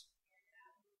rut.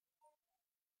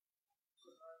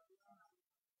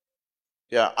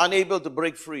 They are unable to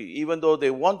break free. Even though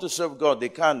they want to serve God, they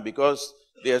can't because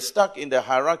they are stuck in the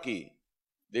hierarchy.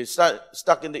 They're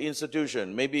stuck in the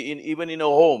institution. Maybe even in a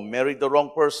home, married the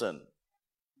wrong person.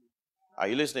 Are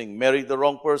you listening? Married the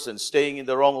wrong person, staying in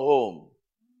the wrong home,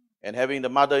 and having the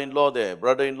mother-in-law there,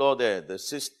 brother-in-law there,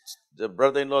 the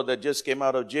brother-in-law that just came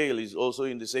out of jail is also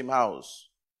in the same house.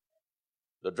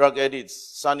 The drug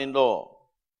addict's son-in-law.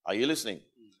 Are you listening?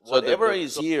 So whatever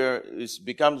is here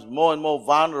becomes more and more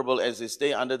vulnerable as they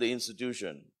stay under the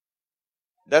institution.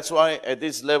 That's why at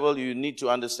this level you need to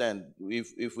understand,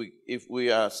 if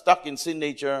we are stuck in sin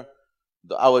nature,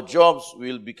 our jobs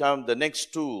will become the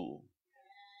next tool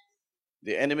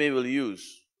the enemy will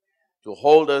use to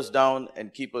hold us down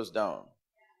and keep us down.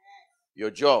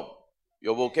 Your job,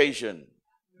 your vocation,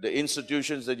 the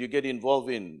institutions that you get involved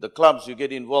in, the clubs you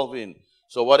get involved in.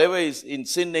 So whatever is in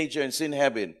sin nature and sin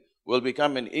habit will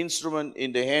become an instrument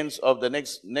in the hands of the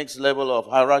next level of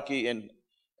hierarchy and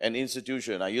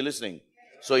institution. Are you listening?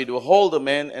 So it will hold the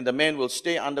man, and the man will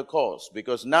stay under cause,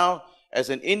 because now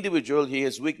as an individual he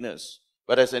has weakness,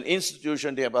 but as an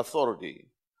institution they have authority.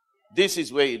 This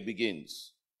is where it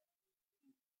begins.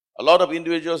 A lot of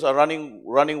individuals are running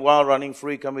wild, running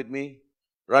free, come with me.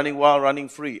 Running wild, running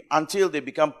free, until they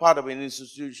become part of an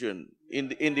institution. In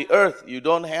the earth, you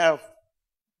don't have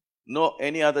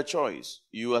any other choice.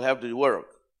 You will have to work.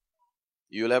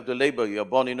 You will have to labor. You are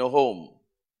born in a home.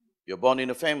 You're born in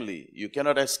a family. You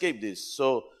cannot escape this.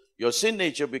 So your sin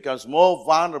nature becomes more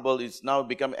vulnerable. It's now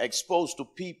become exposed to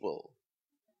people.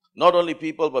 Not only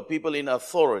people, but people in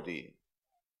authority.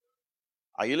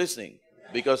 Are you listening?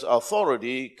 Because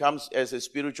authority comes as a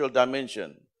spiritual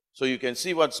dimension. So you can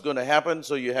see what's going to happen.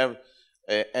 So you have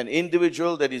an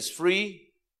individual that is free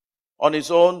on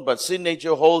his own, but sin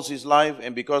nature holds his life,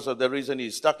 and because of the reason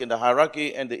he's stuck in the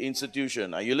hierarchy and the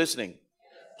institution. Are you listening?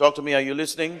 Talk to me, are you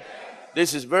listening?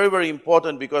 This is very, very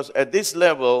important, because at this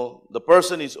level, the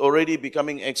person is already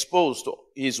becoming exposed to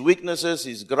his weaknesses,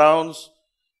 his grounds,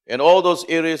 and all those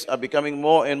areas are becoming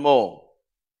more and more,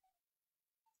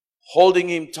 holding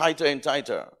him tighter and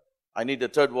tighter. I need a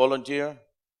third volunteer.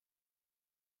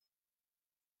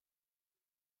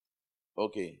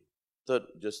 Okay,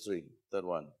 just 3, third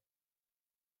one.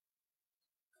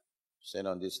 Stand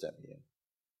on this step here.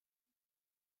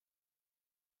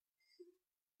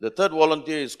 The third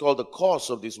volunteer is called the cause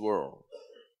of this world.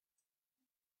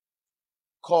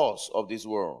 Cause of this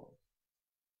world.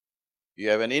 You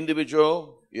have an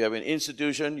individual, you have an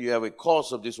institution, you have a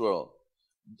cause of this world.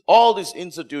 All these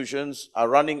institutions are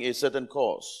running a certain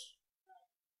cause.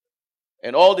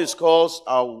 And all these causes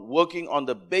are working on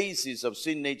the basis of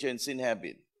sin nature and sin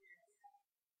habit.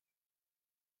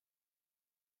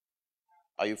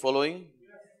 Are you following?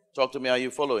 Talk to me, are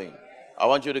you following? I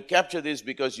want you to capture this,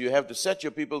 because you have to set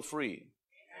your people free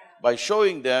by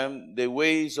showing them the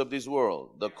ways of this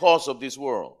world, the cause of this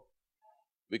world.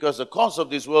 Because the cause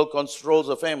of this world controls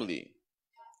a family.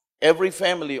 Every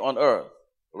family on earth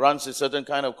runs a certain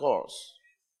kind of course.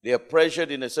 They are pressured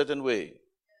in a certain way.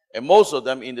 And most of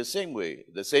them in the same way.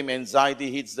 The same anxiety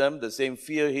hits them, the same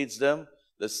fear hits them.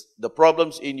 The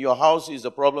problems in your house is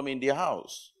the problem in their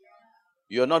house.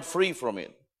 You are not free from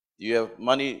it. You have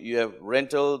money, you have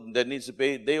rental that needs to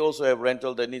pay. They also have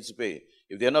rental that needs to pay.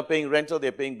 If they're not paying rental,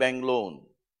 they're paying bank loan.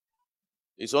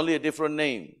 It's only a different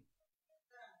name.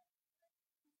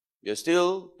 You're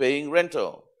still paying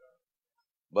rental.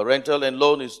 But rental and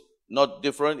loan is not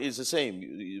different, it's the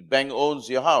same. Bank owns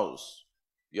your house.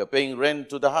 You're paying rent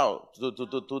to the house,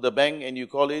 to the bank, and you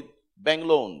call it bank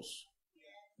loans.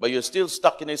 But you're still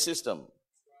stuck in a system.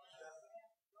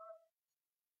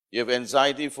 You have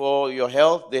anxiety for your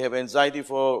health. They have anxiety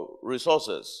for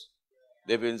resources.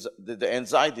 They have the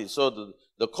anxiety. So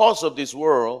the cause of this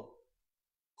world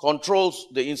controls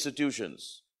the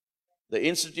institutions. The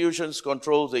institutions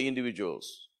control the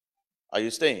individuals. Are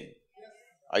you staying?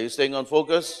 Are you staying on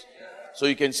focus? So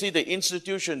you can see the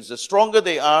institutions, the stronger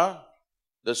they are,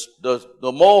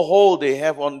 the more hold they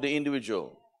have on the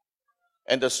individual.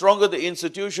 And the stronger the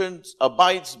institutions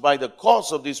abides by the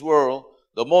cause of this world,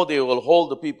 the more they will hold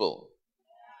the people.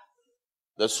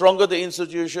 The stronger the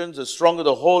institutions, the stronger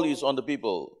the hold is on the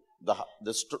people.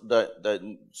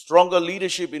 The stronger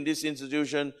leadership in this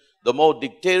institution, the more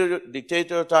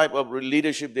dictator type of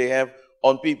leadership they have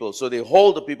on people. So they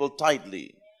hold the people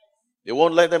tightly. They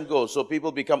won't let them go. So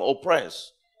people become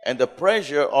oppressed. And the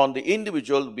pressure on the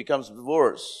individual becomes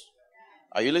worse.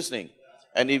 Are you listening?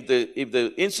 And if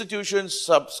the institutions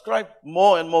subscribe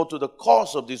more and more to the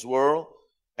cause of this world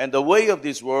and the way of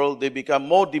this world, they become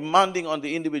more demanding on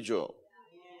the individual.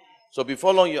 So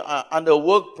before long, you are under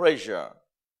work pressure.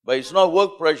 But it's not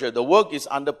work pressure. The work is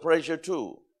under pressure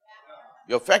too.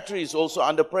 Your factory is also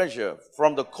under pressure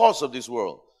from the cause of this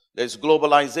world. There's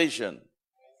globalization.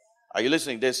 Are you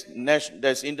listening?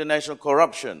 There's international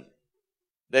corruption.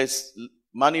 There's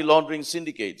money laundering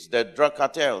syndicates. There are drug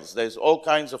cartels. There's all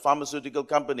kinds of pharmaceutical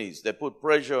companies that put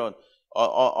pressure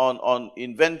on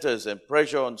inventors and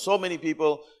pressure on so many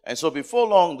people. And so before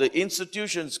long, the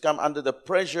institutions come under the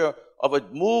pressure of a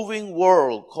moving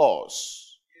world cause.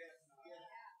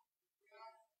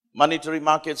 Monetary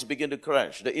markets begin to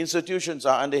crash. The institutions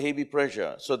are under heavy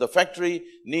pressure. So the factory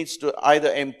needs to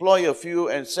either employ a few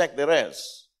and sack the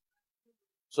rest.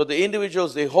 So the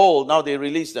individuals they hold, now they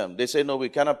release them. They say, no, we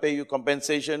cannot pay you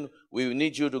compensation. We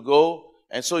need you to go.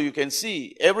 And so you can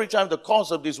see, every time the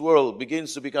cause of this world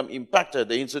begins to become impacted,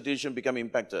 the institution become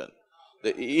impacted.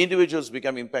 The individuals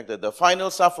become impacted. The final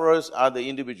sufferers are the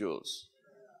individuals.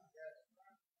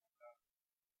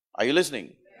 Are you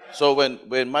listening? So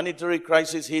when monetary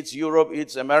crisis hits Europe,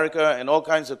 hits America, and all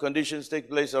kinds of conditions take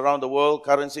place around the world,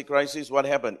 currency crisis, what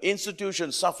happened?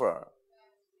 Institutions suffer.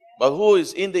 But who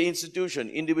is in the institution?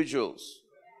 Individuals.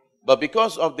 But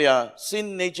because of their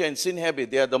sin nature and sin habit,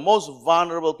 they are the most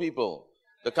vulnerable people.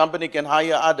 The company can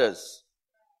hire others.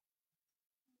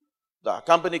 The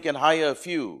company can hire a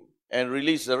few and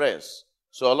release the rest.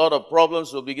 So a lot of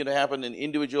problems will begin to happen in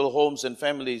individual homes and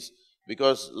families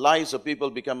because lives of people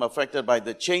become affected by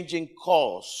the changing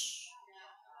course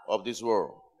of this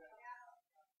world.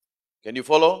 Can you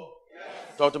follow?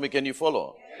 Yes. Talk to me, can you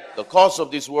follow? Yes. The course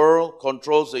of this world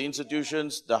controls the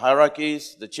institutions, the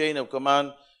hierarchies, the chain of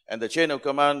command, and the chain of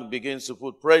command begins to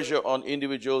put pressure on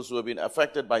individuals who have been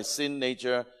affected by sin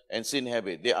nature and sin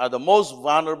habit. They are the most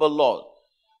vulnerable lot.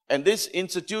 And these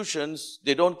institutions,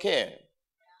 they don't care.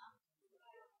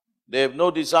 They have no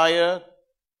desire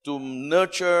to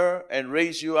nurture and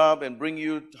raise you up and bring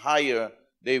you higher.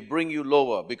 They bring you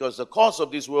lower because the course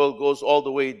of this world goes all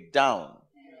the way down.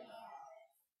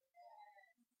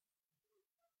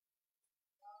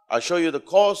 I'll show you the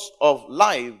course of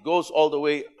life goes all the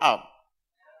way up.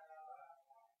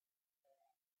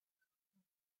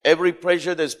 Every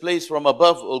pressure that's placed from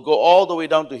above will go all the way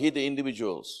down to hit the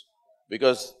individuals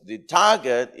because the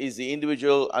target is the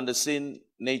individual under sin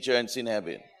nature and sin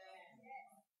habit.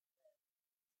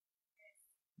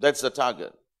 That's the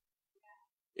target.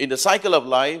 In the cycle of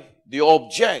life, the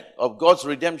object of God's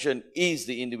redemption is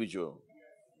the individual.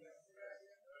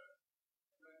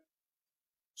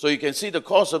 So you can see the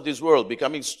course of this world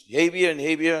becoming heavier and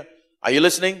heavier. Are you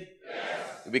listening?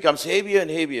 Yes. It becomes heavier and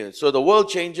heavier. So the world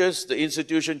changes, the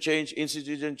institution change,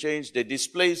 they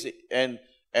displace and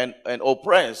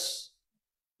oppress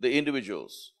the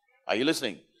individuals. Are you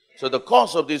listening? So the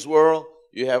course of this world,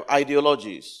 you have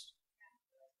ideologies.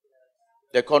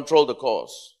 They control the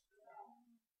cause.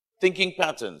 Thinking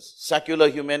patterns, secular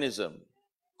humanism,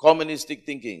 communistic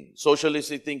thinking,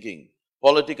 socialistic thinking,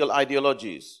 political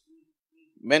ideologies,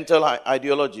 mental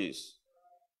ideologies,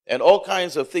 and all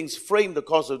kinds of things frame the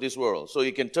course of this world. So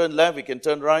it can turn left, it can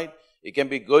turn right, it can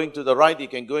be going to the right,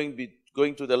 it can be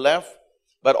going to the left,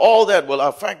 but all that will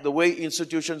affect the way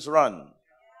institutions run,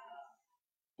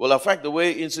 will affect the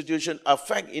way institutions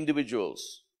affect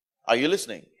individuals. Are you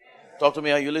listening? Talk to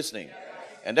me, are you listening?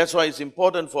 And that's why it's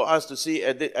important for us to see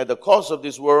at the course of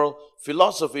this world,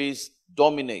 philosophies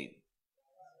dominate.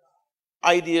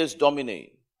 Ideas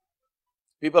dominate.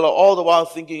 People are all the while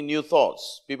thinking new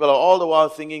thoughts. People are all the while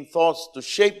thinking thoughts to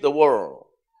shape the world,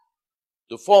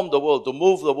 to form the world, to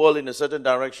move the world in a certain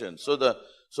direction. So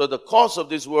the course of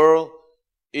this world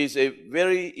is a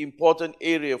very important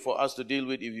area for us to deal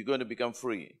with if you're going to become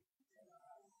free.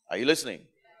 Are you listening?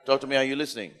 Talk to me, are you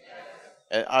listening?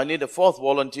 And I need a fourth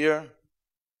volunteer.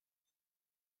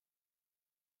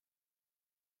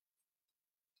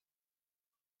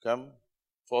 Come,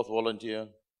 fourth volunteer.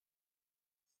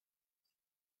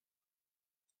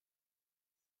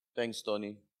 Thanks,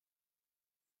 Tony.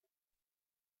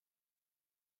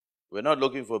 We're not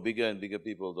looking for bigger and bigger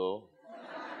people, though.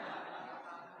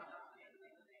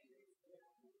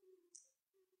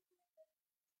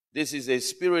 This is a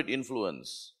spirit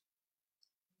influence.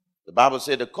 The Bible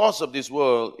said the course of this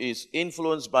world is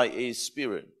influenced by a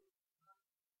spirit.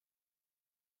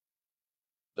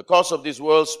 The course of this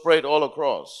world spread all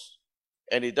across,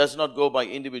 and it does not go by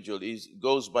individual, it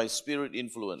goes by spirit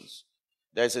influence.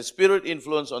 There's a spirit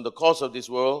influence on the course of this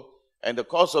world, and the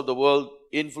course of the world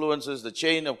influences the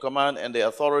chain of command and the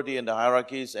authority and the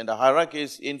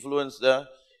hierarchies influence the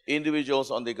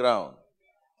individuals on the ground.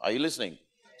 Are you listening?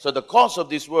 So the course of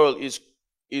this world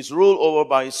is ruled over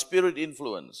by spirit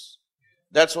influence.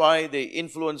 That's why they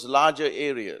influence larger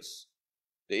areas.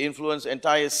 They influence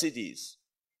entire cities.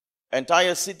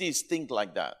 Entire cities think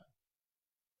like that.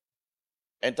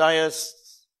 Entire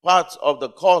parts of the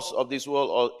course of this world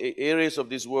or areas of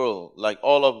this world, like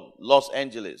all of Los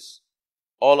Angeles,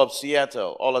 all of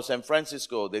Seattle, all of San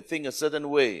Francisco, they think a certain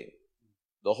way.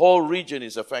 The whole region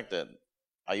is affected.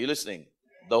 Are you listening?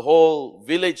 The whole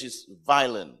village is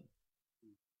violent.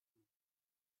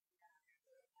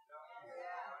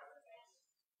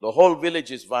 The whole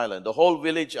village is violent. The whole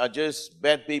village are just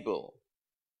bad people.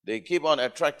 They keep on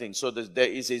attracting. So there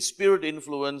is a spirit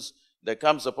influence that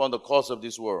comes upon the course of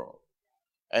this world.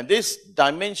 And this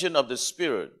dimension of the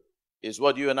spirit is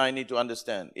what you and I need to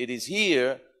understand. It is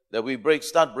here that we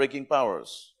start breaking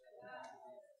powers.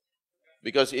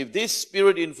 Because if this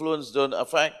spirit influence don't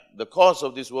affect, the course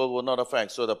of this world will not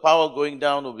affect. So the power going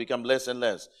down will become less and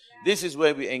less. This is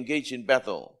where we engage in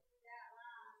battle.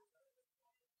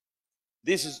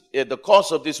 This is the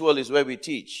course of this world is where we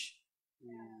teach.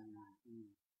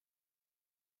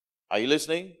 Are you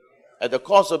listening? At the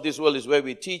course of this world is where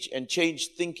we teach and change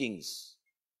thinkings,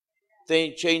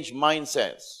 change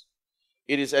mindsets.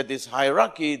 It is at this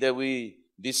hierarchy that we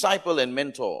disciple and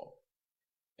mentor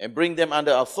and bring them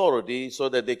under authority so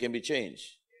that they can be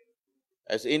changed.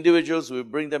 As individuals, we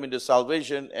bring them into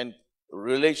salvation and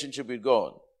relationship with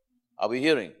God. Are we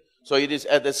hearing? So it is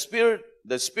at the Spirit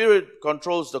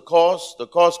controls the course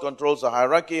controls the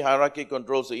hierarchy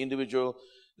controls the individual.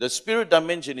 The spirit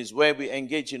dimension is where we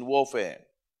engage in warfare.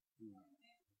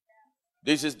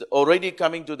 This is already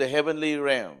coming to the heavenly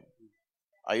realm.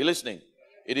 Are you listening?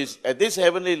 It is at this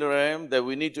heavenly realm that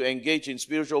we need to engage in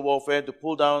spiritual warfare to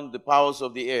pull down the powers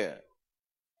of the air.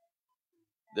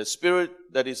 The spirit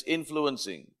that is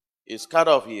influencing is cut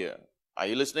off here. Are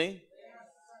you listening?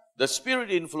 The spirit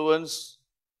influence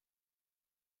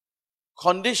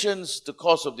conditions the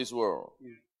course of this world,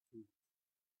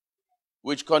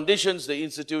 which conditions the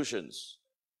institutions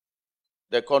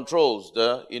that controls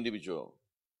the individual.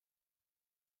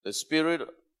 The spirit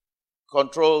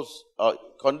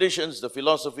conditions the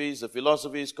philosophies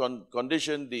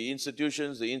condition the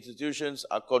institutions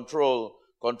are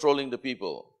controlling the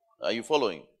people. Are you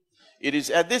following? It is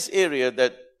at this area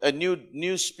that a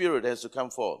new spirit has to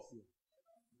come forth.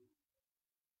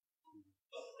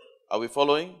 Are we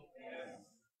following?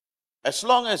 As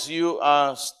long as you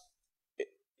are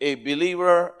a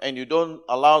believer and you don't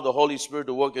allow the Holy Spirit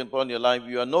to work upon your life,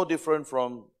 you are no different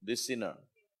from this sinner.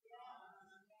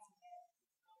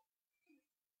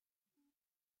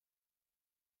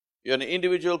 You're an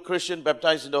individual Christian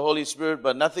baptized in the Holy Spirit,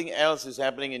 but nothing else is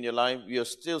happening in your life. You're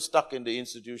still stuck in the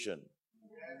institution.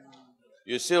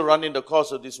 You're still running the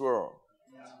course of this world.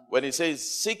 When it says,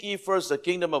 seek ye first the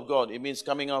kingdom of God, it means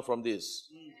coming out from this.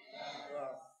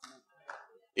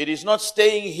 It is not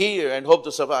staying here and hope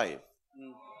to survive.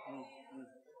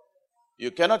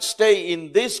 You cannot stay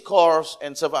in this course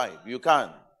and survive. You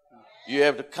can't. You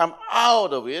have to come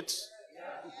out of it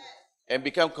and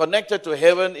become connected to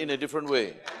heaven in a different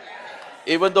way.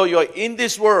 Even though you're in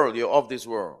this world, you're of this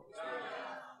world.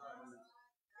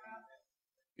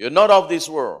 You're not of this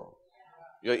world.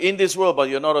 You're in this world, but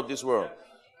you're not of this world.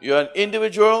 You're an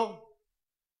individual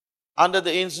under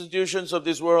the institutions of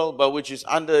this world, but which is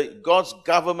under God's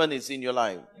government is in your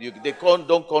life. They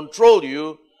don't control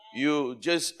you. You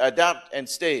just adapt and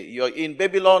stay. You're in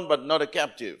Babylon, but not a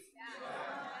captive.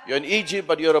 You're in Egypt,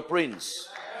 but you're a prince.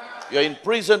 You're in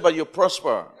prison, but you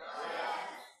prosper.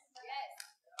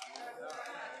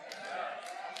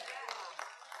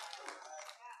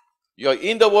 You're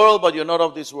in the world, but you're not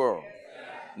of this world.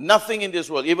 Nothing in this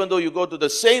world, even though you go to the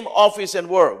same office and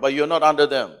work, but you're not under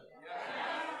them.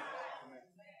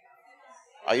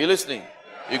 Are you listening?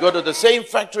 You go to the same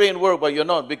factory and work, but you're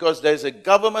not, because there's a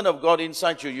government of God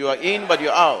inside you. You are in, but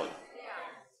you're out.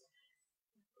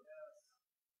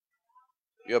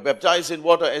 You're baptized in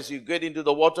water. As you get into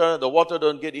the water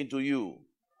don't get into you.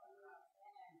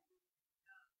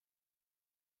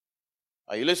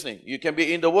 Are you listening? You can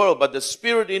be in the world, but the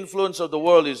spirit influence of the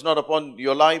world is not upon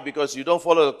your life, because you don't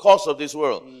follow the course of this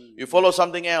world. You follow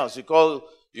something else.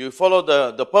 You follow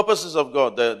the purposes of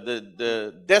God,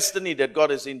 the destiny that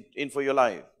God is in for your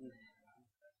life.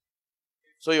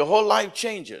 So your whole life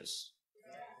changes.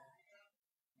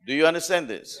 Do you understand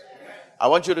this? I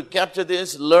want you to capture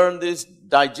this, learn this,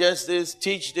 digest this,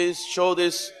 teach this, show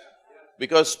this,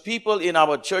 because people in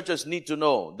our churches need to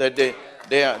know that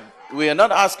we are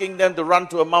not asking them to run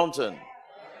to a mountain.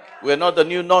 We are not the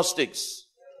new Gnostics.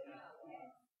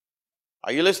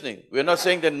 Are you listening? We are not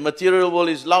saying that material world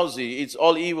is lousy, it's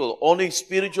all evil. Only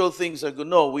spiritual things are good.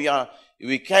 No,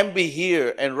 we can be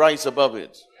here and rise above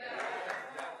it.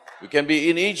 We can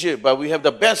be in Egypt, but we have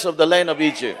the best of the land of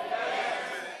Egypt.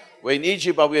 We're in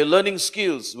Egypt, but we are learning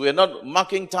skills. We are not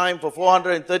marking time for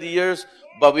 430 years,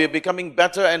 but we are becoming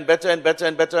better and better and better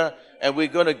and better. And we're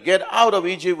going to get out of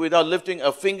Egypt without lifting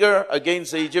a finger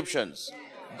against the Egyptians.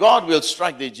 God will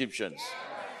strike the Egyptians.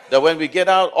 That when we get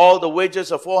out, all the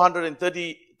wages of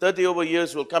 430 over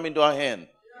years will come into our hand.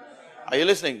 Are you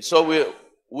listening? So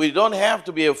we don't have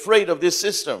to be afraid of this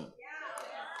system,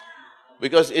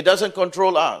 because it doesn't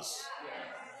control us.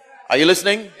 Are you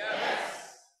listening?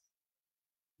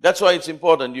 That's why it's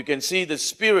important. You can see the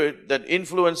spirit that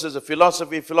influences the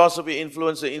philosophy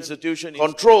influences the institution,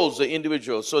 controls the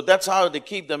individual. So that's how they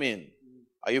keep them in.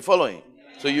 Are you following?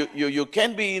 So you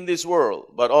can be in this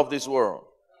world, but of this world.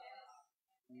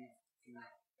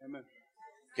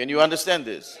 Can you understand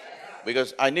this?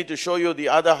 Because I need to show you the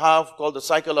other half called the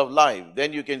cycle of life.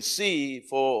 Then you can see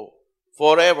for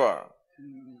forever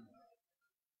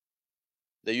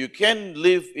that you can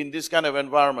live in this kind of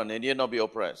environment and yet not be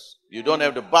oppressed. You don't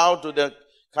have to bow to the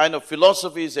kind of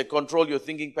philosophies that control your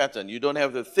thinking pattern. You don't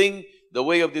have to think the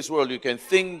way of this world. You can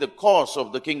think the course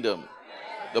of the kingdom,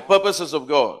 the purposes of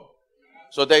God.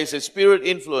 So there is a spirit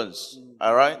influence.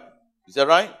 All right? Is that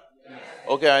right?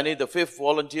 Okay, I need the fifth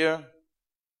volunteer.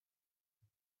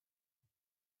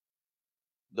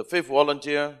 The fifth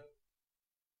volunteer.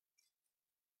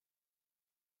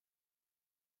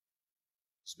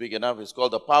 Speak enough. It's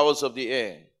called the powers of the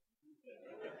air.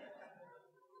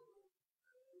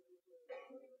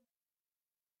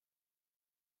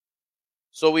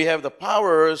 So we have the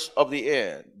powers of the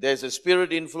air. There's a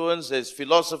spirit influence, there's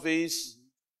philosophies,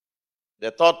 there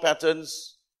are thought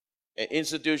patterns,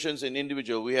 institutions, and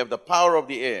individuals. We have the power of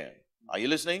the air. Are you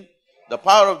listening? The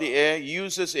power of the air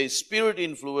uses a spirit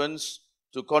influence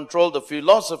to control the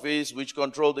philosophies which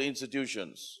control the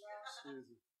institutions.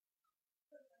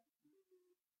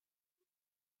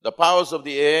 The powers of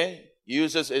the air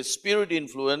uses a spirit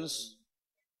influence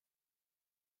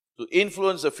to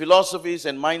influence the philosophies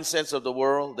and mindsets of the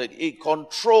world, that it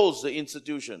controls the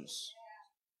institutions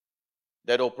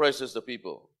that oppresses the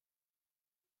people.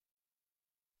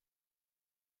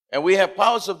 And we have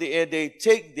powers of the air, they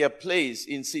take their place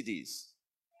in cities.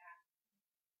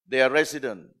 They are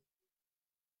resident.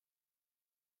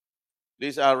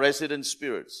 These are resident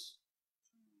spirits.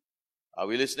 Are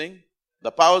we listening?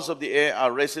 The powers of the air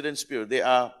are resident spirit. They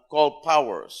are called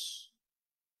powers.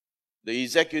 The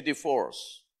executive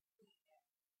force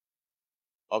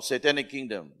of satanic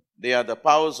kingdom. They are the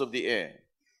powers of the air.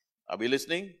 Are we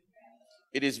listening?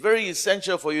 It is very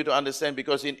essential for you to understand,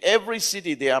 because in every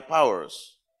city there are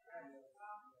powers.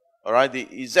 All right, the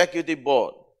executive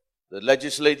board. The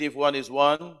legislative one is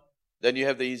one. Then you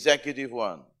have the executive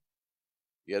one.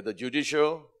 You have the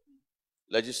judicial,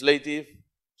 legislative.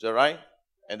 Is that right?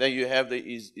 And then you have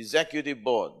the executive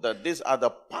board. That these are the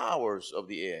powers of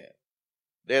the air.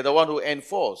 They're the one who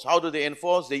enforce. How do they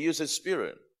enforce? They use a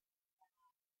spirit.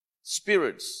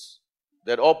 Spirits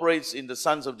that operates in the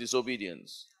sons of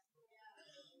disobedience.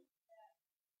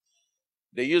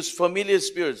 They use familiar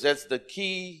spirits. That's the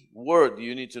key word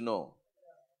you need to know.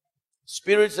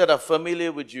 Spirits that are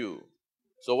familiar with you.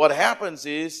 So what happens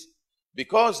is,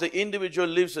 because the individual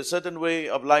lives a certain way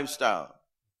of lifestyle,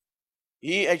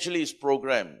 he actually is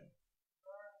programmed.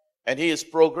 And he is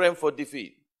programmed for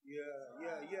defeat. Yes.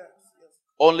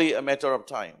 Only a matter of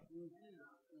time.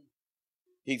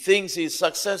 He thinks he's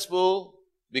successful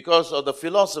because of the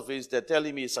philosophies that tell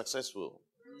him he's successful.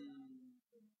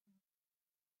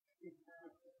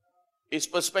 It's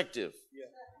perspective.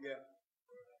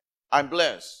 I'm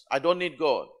blessed. I don't need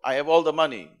God. I have all the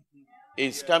money.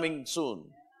 is coming soon.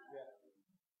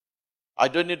 I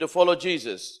don't need to follow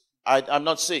Jesus. I'm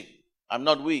not sick. I'm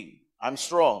not weak. I'm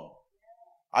strong.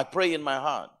 I pray in my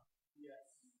heart.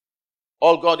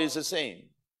 All God is the same.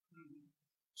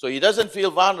 So he doesn't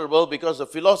feel vulnerable because the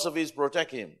philosophies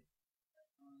protect him,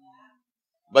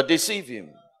 but deceive him,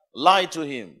 lie to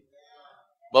him.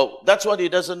 But that's what he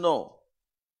doesn't know.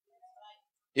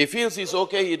 He feels he's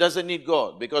okay, he doesn't need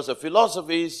God, because the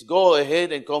philosophies go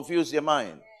ahead and confuse their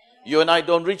mind. You and I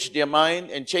don't reach their mind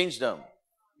and change them.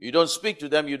 You don't speak to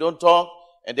them, you don't talk,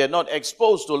 and they're not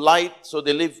exposed to light, so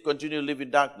they continue to live in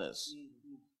darkness.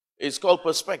 It's called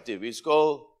perspective. It's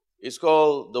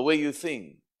called the way you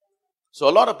think. So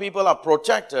a lot of people are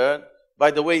protected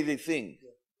by the way they think.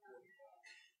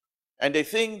 And they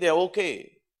think they're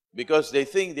okay because they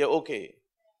think they're okay.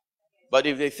 But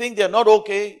if they think they're not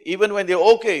okay, even when they're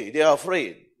okay, they are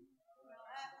afraid.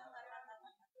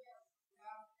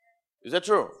 Is that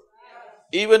true?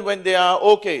 Even when they are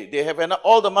okay, they have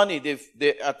all the money,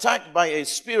 they're attacked by a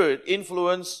spirit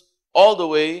influence all the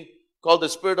way called the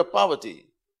spirit of poverty.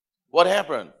 What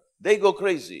happened? They go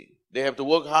crazy. They have to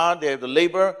work hard, they have to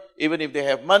labor. Even if they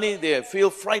have money, they feel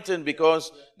frightened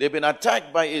because they've been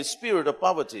attacked by a spirit of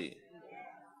poverty.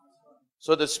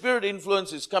 So the spirit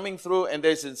influence is coming through, and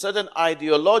there's a certain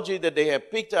ideology that they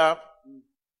have picked up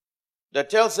that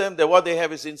tells them that what they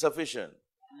have is insufficient.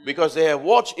 Because they have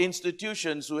watched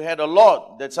institutions who had a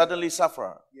lot that suddenly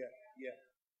suffer.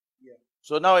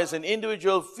 So now as an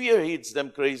individual, fear hits them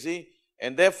crazy,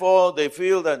 and therefore they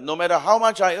feel that no matter how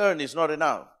much I earn, it's not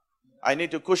enough. I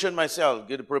need to cushion myself,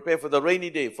 get to prepare for the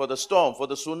rainy day, for the storm, for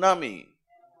the tsunami.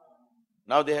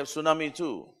 Now they have tsunami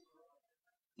too.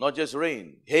 Not just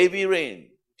rain, heavy rain,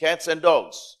 cats and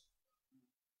dogs.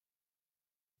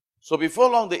 So before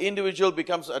long, the individual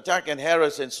becomes attacked and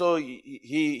harassed, and so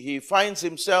he finds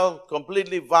himself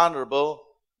completely vulnerable.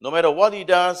 No matter what he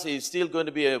does, he's still going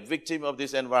to be a victim of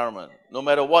this environment. No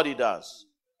matter what he does.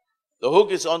 The hook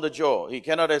is on the jaw. He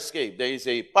cannot escape. There is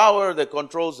a power that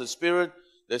controls the spirit.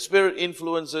 The spirit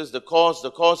influences the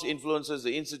cause influences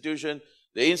the institution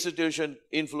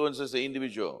influences the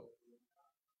individual.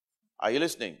 Are you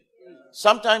listening?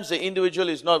 Sometimes the individual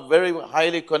is not very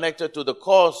highly connected to the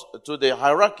cause, to the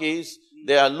hierarchies.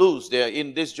 They are loose. They are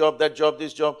in this job, that job,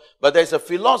 this job. But there's a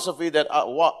philosophy that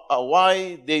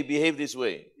why they behave this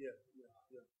way.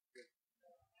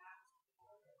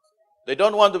 They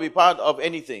don't want to be part of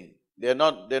anything. They're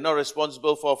not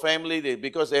responsible for family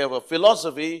because they have a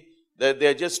philosophy that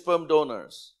they're just sperm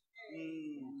donors.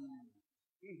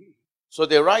 So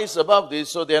they rise above this,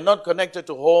 so they're not connected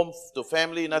to home, to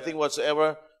family, nothing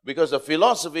whatsoever, because the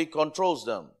philosophy controls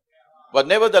them. But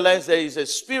nevertheless, there is a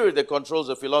spirit that controls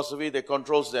the philosophy, that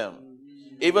controls them.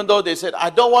 Even though they said, I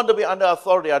don't want to be under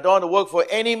authority, I don't want to work for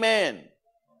any man.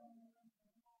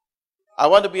 I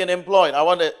want to be unemployed, I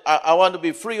want to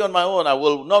be free on my own, I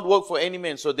will not work for any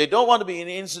man. So they don't want to be in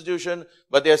an institution,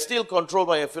 but they are still controlled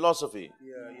by a philosophy.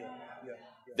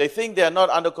 They think they are not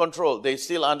under control. They're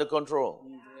still under control.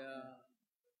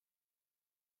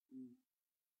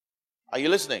 Are you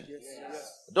listening?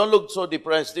 Yes. Don't look so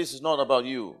depressed. This is not about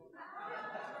you.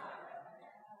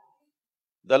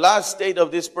 The last state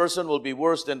of this person will be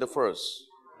worse than the first.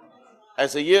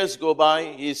 As the years go by,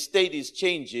 his state is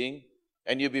changing,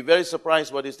 and you'll be very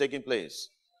surprised what is taking place.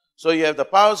 So you have the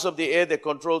powers of the air that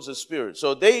controls the spirit.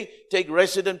 So they take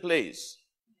resident place.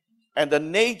 And the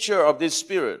nature of this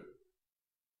spirit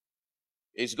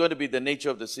is going to be the nature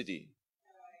of the city.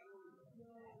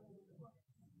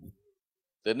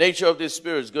 The nature of this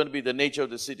spirit is going to be the nature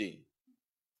of the city.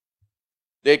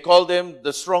 They call them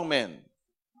the strong men.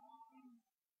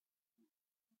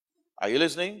 Are you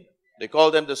listening? They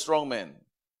call them the strong men.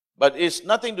 But it's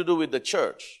nothing to do with the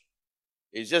church.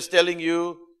 It's just telling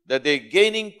you that they're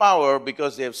gaining power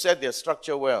because they have set their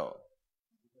structure well.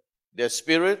 Their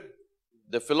spirit,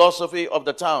 the philosophy of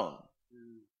the town.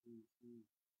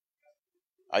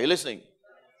 Are you listening?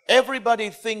 Everybody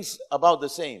thinks about the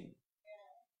same.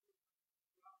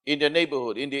 In their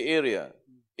neighborhood, in the area,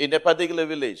 in their particular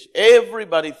village.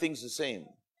 Everybody thinks the same.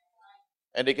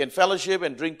 And they can fellowship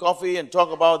and drink coffee and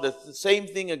talk about the same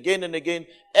thing again and again.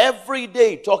 Every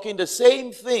day talking the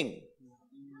same thing.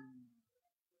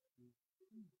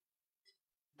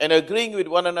 And agreeing with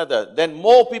one another. Then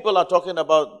more people are talking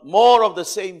about more of the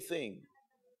same thing.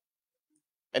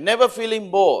 And never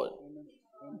feeling bored.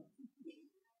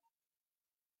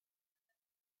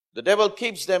 The devil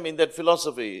keeps them in that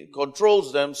philosophy,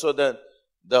 controls them so that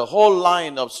the whole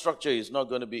line of structure is not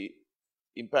going to be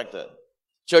impacted.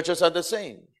 Churches are the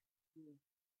same.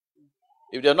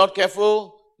 If they're not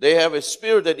careful, They have a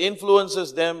spirit that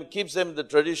influences them, keeps them in the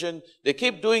tradition. They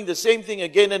keep doing the same thing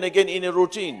again and again in a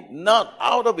routine. Not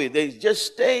out of it. They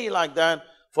just stay like that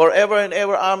forever and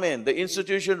ever. Amen. The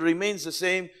institution remains the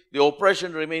same. The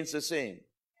oppression remains the same.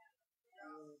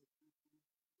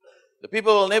 The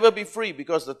people will never be free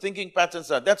because the thinking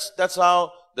patterns are. That's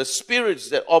how the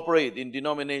spirits that operate in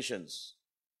denominations,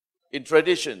 in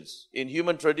traditions, in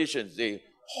human traditions, they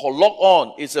lock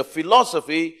on. It's a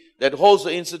philosophy that holds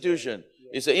the institution.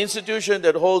 It's an institution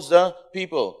that holds the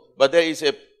people. But there is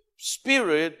a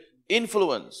spirit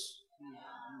influence.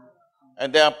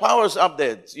 And there are powers up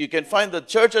there. You can find the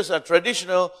churches are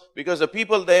traditional because the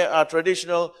people there are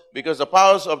traditional, because the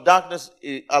powers of darkness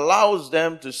allows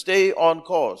them to stay on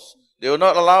course. They will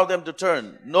not allow them to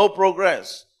turn. No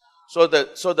progress. So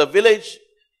the village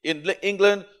in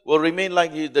England will remain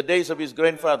like the days of his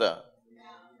grandfather.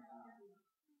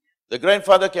 The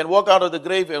grandfather can walk out of the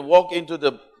grave and walk into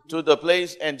the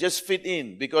place and just fit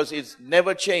in because it's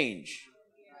never changed.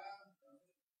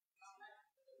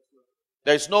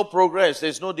 There's no progress.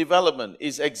 There's no development.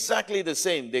 It's exactly the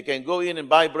same. They can go in and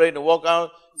buy bread and walk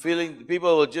out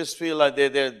people will just feel like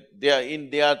they are in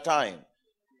their time.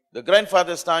 The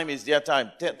grandfather's time is their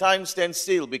time. Time stands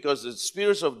still because the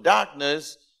spirits of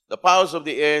darkness, the powers of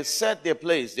the air, set their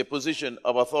place, their position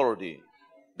of authority.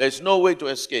 There's no way to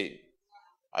escape.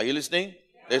 Are you listening?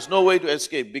 There's no way to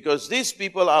escape because these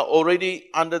people are already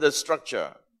under the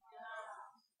structure.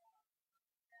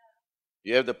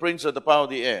 You have the prince of the power of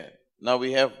the air. Now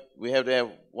we have to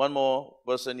have one more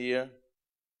person here.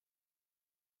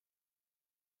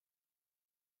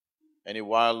 Any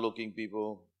wild-looking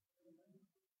people?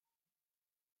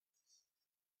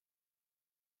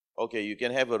 Okay, you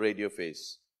can have a radio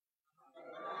face.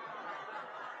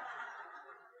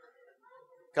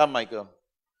 Come, Michael.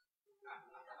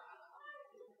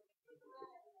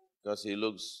 Because he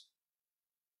looks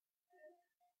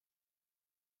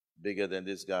bigger than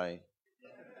this guy.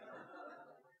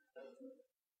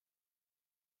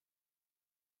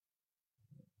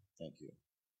 Thank you.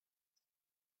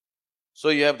 So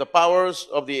you have the powers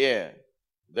of the air.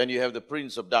 Then you have the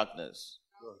prince of darkness.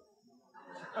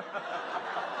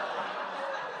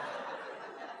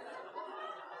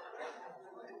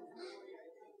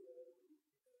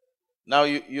 Now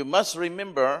you must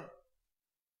remember,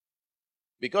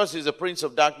 because he's a prince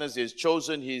of darkness, he has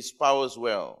chosen his powers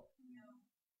well.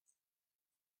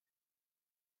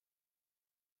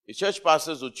 The church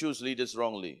pastors who choose leaders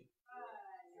wrongly.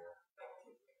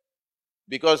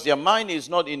 Because their mind is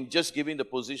not in just giving the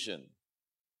position.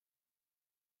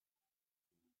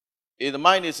 The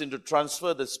mind is in to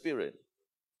transfer the spirit.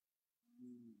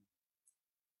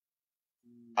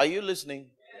 Are you listening?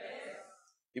 Yes.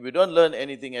 If you don't learn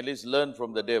anything, at least learn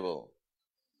from the devil.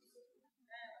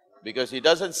 Because he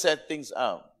doesn't set things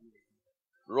up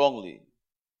wrongly.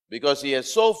 Because he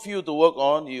has so few to work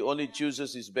on, he only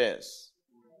chooses his best.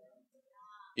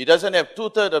 He doesn't have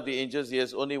 2/3 of the angels, he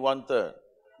has only 1/3.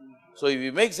 So if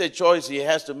he makes a choice, he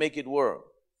has to make it work.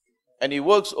 And he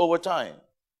works over time.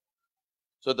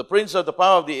 So the prince of the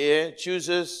power of the air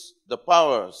chooses the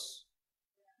powers.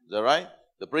 Is that right?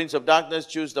 The prince of darkness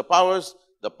chooses the powers.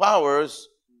 The powers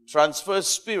transfer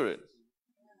spirit.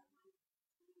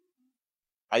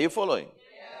 Are you following?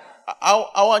 Yes.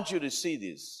 I want you to see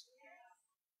this.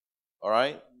 All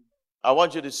right? I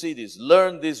want you to see this.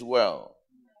 Learn this well.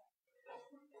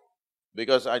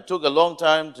 Because I took a long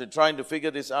time to trying to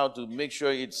figure this out to make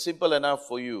sure it's simple enough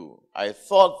for you. I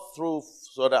thought through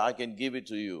so that I can give it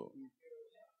to you.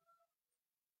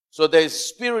 So there is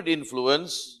spirit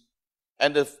influence,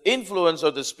 and the influence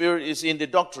of the spirit is in the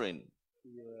doctrine.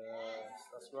 Yes,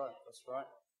 that's right, that's right.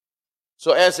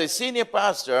 So as a senior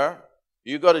pastor,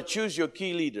 you got to choose your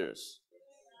key leaders.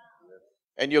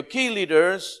 And your key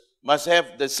leaders must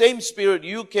have the same spirit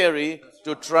you carry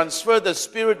to transfer the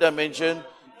spirit dimension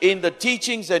in the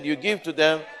teachings that you give to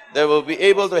them. They will be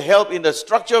able to help in the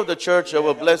structure of the church that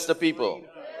will bless the people.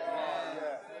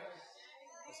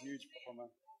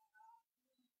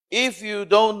 If you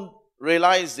don't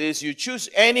realize this, you choose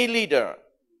any leader.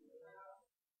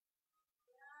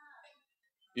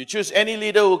 You choose any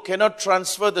leader who cannot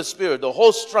transfer the spirit. The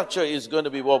whole structure is going to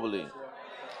be wobbly.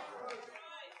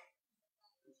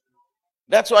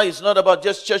 That's why it's not about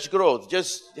just church growth.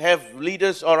 Just have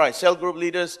leaders, all right, cell group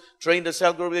leaders, train the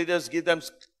cell group leaders, give them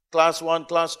class 1,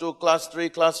 class 2, class 3,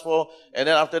 class 4, and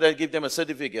then after that give them a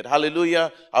certificate.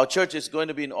 Hallelujah, our church is going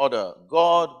to be in order.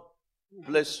 God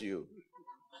bless you.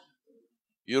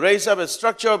 You raise up a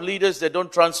structure of leaders that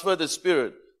don't transfer the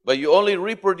spirit, but you only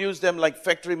reproduce them like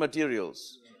factory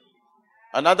materials.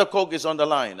 Another coke is on the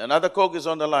line. Another coke is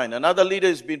on the line. Another leader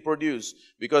is being produced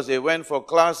because they went for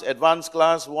class, advanced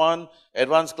class 1,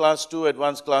 advanced class 2,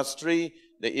 advanced class 3,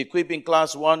 the equipping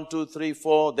class 1, 2, 3,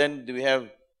 4. Then we have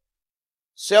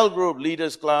cell group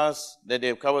leaders class that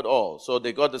they've covered all. So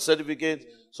they got the certificate.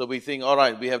 So we think, all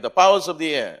right, we have the powers of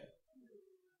the air,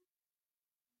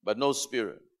 but no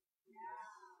spirit.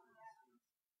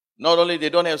 Not only they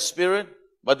don't have spirit,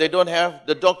 but they don't have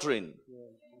the doctrine.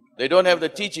 They don't have the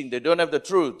teaching. They don't have the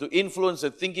truth to influence the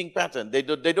thinking pattern. They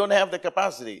don't have the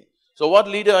capacity. So what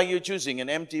leader are you choosing? An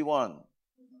empty one.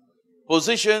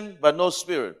 Position, but no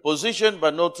spirit. Position,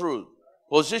 but no truth.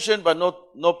 Position, but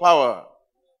no power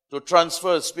to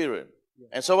transfer spirit.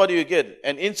 And so what do you get?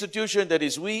 An institution that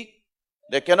is weak,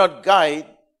 that cannot guide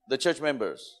the church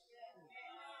members.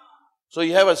 So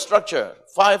you have a structure.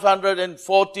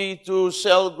 542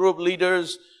 cell group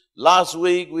leaders. Last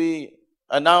week we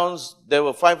announced there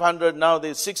were 500. Now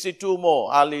there's 62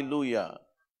 more. Hallelujah.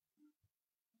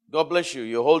 God bless you.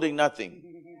 You're holding nothing.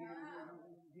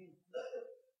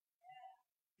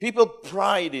 People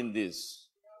pride in this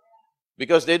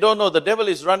because they don't know the devil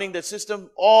is running the system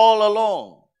all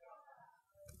along.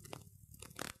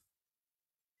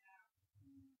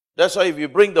 That's why if you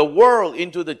bring the world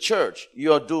into the church,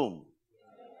 you are doomed.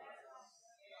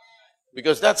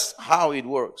 Because that's how it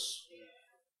works.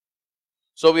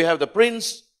 So we have the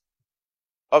prince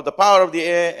of the power of the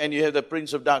air and you have the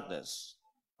prince of darkness.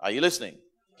 Are you listening?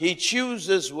 He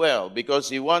chooses well because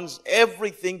he wants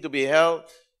everything to be held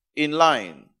in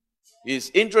line. He's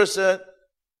interested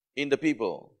in the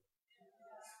people.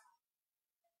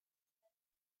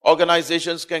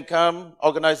 Organizations can come,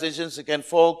 organizations can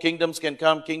fall, kingdoms can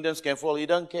come, kingdoms can fall. He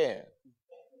doesn't care.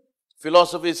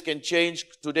 Philosophies can change.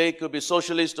 Today could be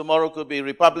socialist, tomorrow could be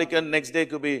Republican, next day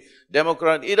could be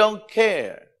Democrat. He don't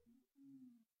care.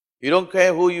 He don't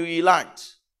care who you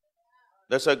elect.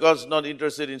 That's why God's not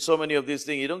interested in so many of these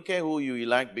things. He don't care who you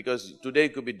elect because today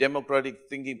could be Democratic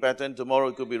thinking pattern, tomorrow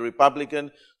it could be Republican,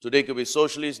 today could be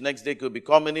socialist, next day could be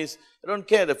communist. I don't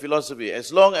care the philosophy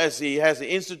as long as he has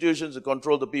the institutions to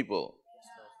control the people,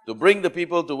 to bring the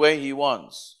people to where he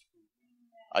wants.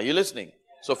 Are you listening?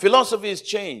 So philosophies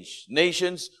change.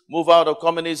 Nations move out of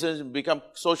communism and become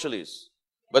socialists.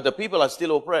 But the people are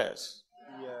still oppressed.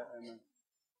 Yeah, amen.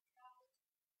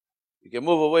 You can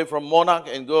move away from monarch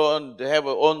and go on to have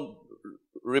our own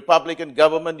republican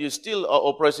government. You still are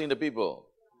oppressing the people.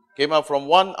 Came up from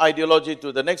one ideology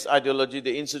to the next ideology.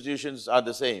 The institutions are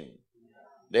the same.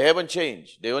 They haven't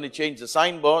changed. They only changed the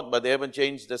signboard, but they haven't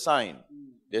changed the sign.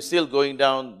 They're still going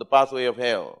down the pathway of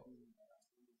hell.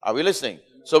 Are we listening?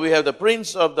 So we have the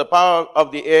prince of the power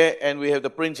of the air and we have the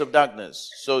prince of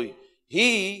darkness. So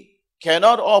he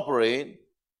cannot operate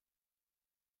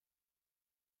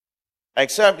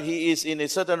except he is in a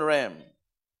certain realm.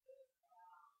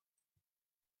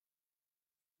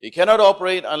 He cannot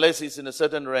operate unless he's in a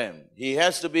certain realm. He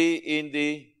has to be in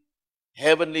the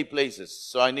heavenly places.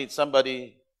 So I need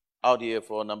somebody out here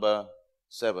for number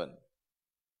 7.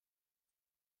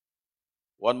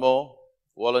 One more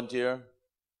volunteer.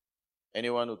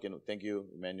 Anyone who can, thank you,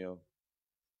 Emmanuel.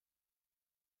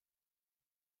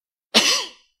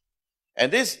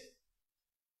 And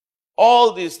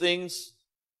all these things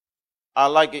are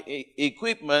like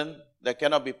equipment that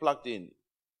cannot be plugged in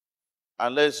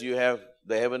unless you have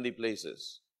the heavenly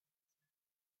places.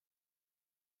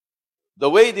 The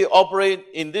way they operate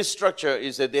in this structure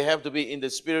is that they have to be in the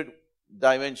spirit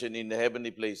dimension, in the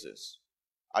heavenly places.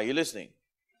 Are you listening?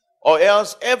 Or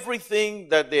else everything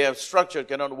that they have structured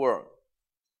cannot work.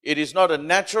 It is not a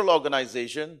natural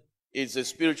organization, it's a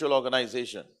spiritual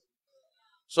organization.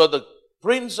 So the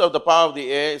prince of the power of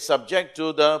the air is subject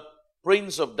to the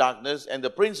prince of darkness, and the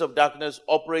prince of darkness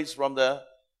operates from the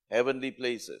heavenly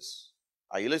places.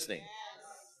 Are you listening? Yes.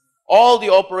 All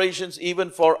the operations,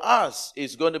 even for us,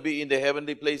 is going to be in the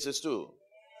heavenly places too.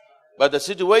 But the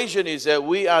situation is that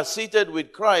we are seated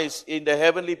with Christ in the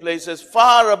heavenly places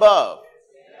far above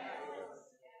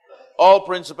all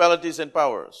principalities and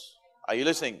powers. Are you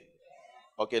listening?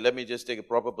 Okay, let me just take a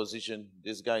proper position.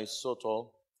 This guy is so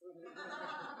tall.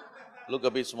 Look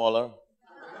a bit smaller.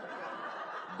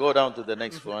 Go down to the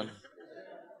next one.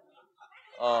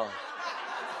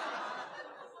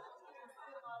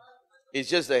 It's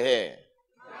just the hair.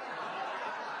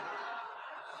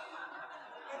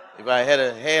 If I had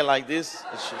a hair like this,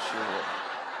 it should work.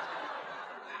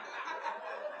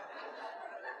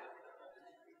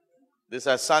 These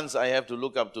are sons I have to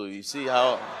look up to. You see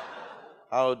how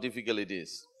difficult it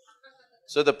is.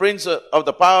 So the prince of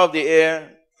the power of the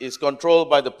air is controlled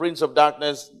by the prince of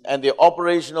darkness, and the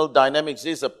operational dynamics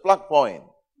is a plug point.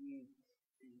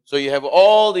 So you have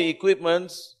all the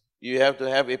equipments you have to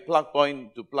have a plug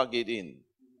point to plug it in.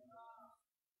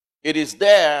 It is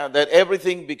there that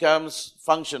everything becomes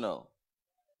functional.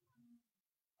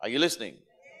 Are you listening?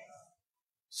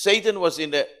 Satan was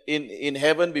in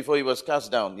heaven before he was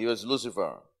cast down. He was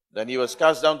Lucifer. Then he was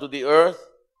cast down to the earth,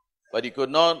 but he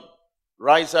could not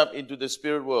rise up into the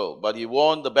spirit world. But he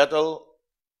won the battle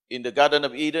in the Garden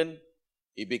of Eden.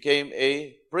 He became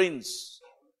a prince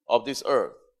of this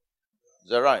earth.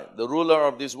 Is that right? The ruler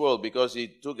of this world, because he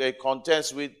took a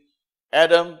contest with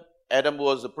Adam. Adam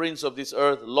was the prince of this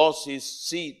earth, lost his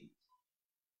seat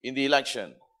in the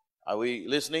election. Are we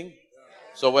listening?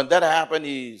 So when that happened,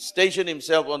 he stationed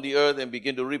himself on the earth and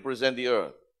began to represent the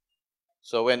earth.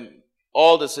 So when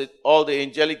all the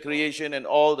angelic creation and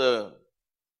all the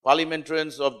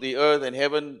parliamentarians of the earth and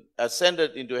heaven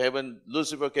ascended into heaven,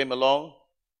 Lucifer came along.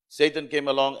 Satan came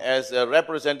along as a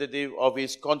representative of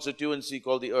his constituency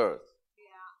called the earth.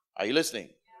 Are you listening?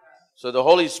 So the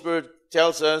Holy Spirit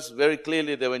tells us very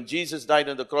clearly that when Jesus died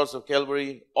on the cross of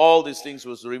Calvary, all these things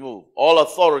was removed. All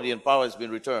authority and power has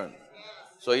been returned.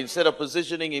 So instead of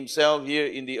positioning himself here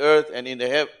in the earth and in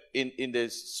the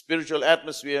spiritual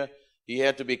atmosphere, he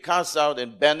had to be cast out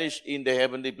and banished in the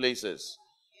heavenly places.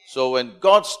 So when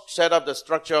God set up the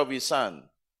structure of his Son,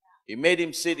 he made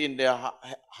him sit in the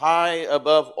high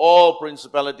above all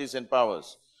principalities and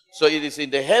powers. So it is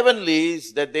in the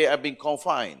heavenlies that they are being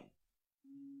confined.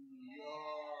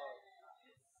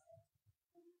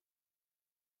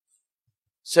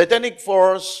 Satanic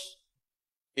force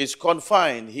is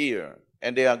confined here,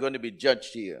 and they are going to be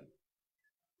judged here.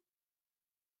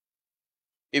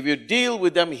 If you deal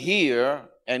with them here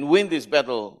and win this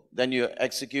battle, then you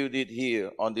execute it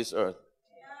here on this earth.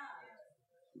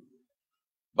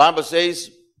 Bible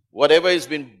says, whatever has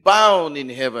been bound in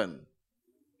heaven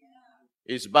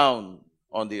is bound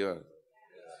on the earth.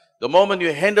 The moment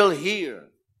you handle here,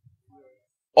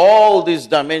 all these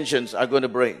dimensions are going to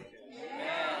break.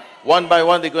 One by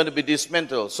one, they're going to be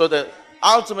dismantled, so that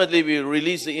ultimately we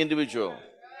release the individual.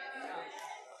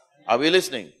 Are we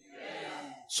listening?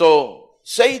 So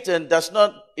Satan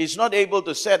is not able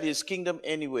to set his kingdom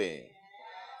anywhere.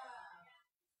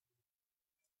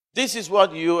 This is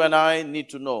what you and I need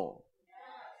to know.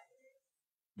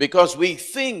 Because we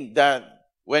think that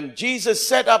when Jesus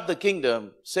set up the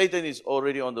kingdom, Satan is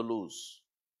already on the loose.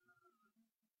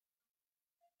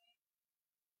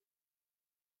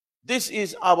 This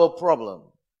is our problem.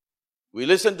 We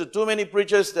listen to too many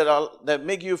preachers that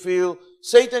make you feel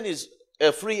Satan is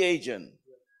a free agent.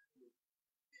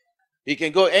 He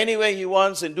can go anywhere he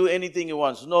wants and do anything he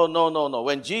wants. No.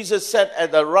 When Jesus sat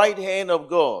at the right hand of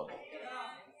God,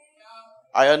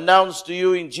 I announce to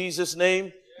you in Jesus'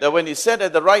 name that when he sat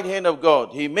at the right hand of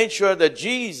God, he made sure that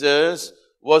Jesus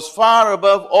was far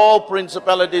above all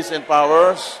principalities and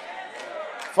powers.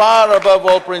 Far above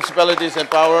all principalities and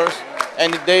powers.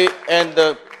 And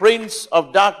the prince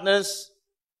of darkness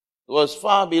was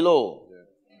far below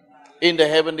in the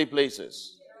heavenly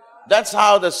places. That's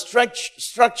how the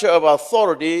structure of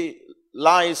authority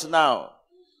lies now.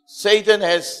 Satan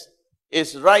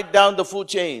is right down the food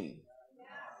chain.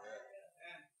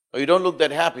 Oh, you don't look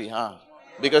that happy, huh?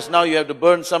 Because now you have to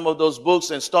burn some of those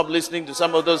books and stop listening to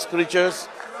some of those creatures.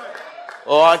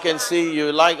 Oh, I can see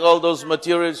you like all those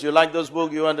materials, you like those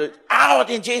books, you want to, out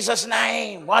in Jesus'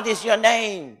 name. What is your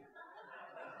name?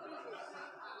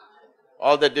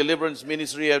 All the deliverance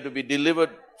ministry have to be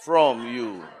delivered from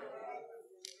you.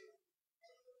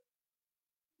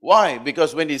 Why?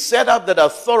 Because when he set up that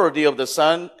authority of the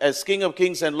Son as King of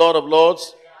Kings and Lord of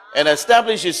Lords and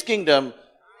established his kingdom,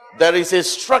 there is a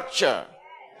structure.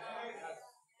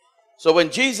 So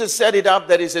when Jesus set it up,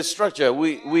 there is a structure.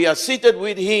 We are seated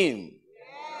with him.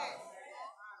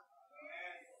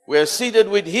 We are seated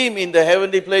with him in the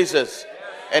heavenly places.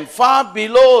 And far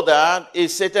below that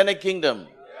is Satanic kingdom.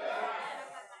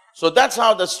 So that's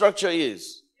how the structure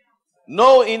is.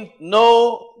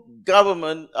 No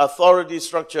government authority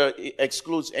structure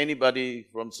excludes anybody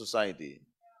from society.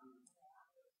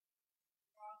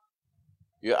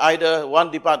 You're either one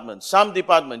department, some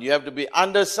department. You have to be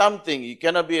under something. You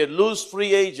cannot be a loose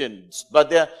free agent.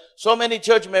 But there are so many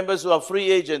church members who are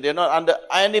free agents. They're not under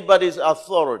anybody's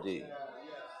authority.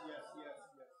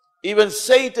 Even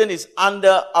Satan is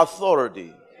under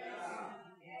authority.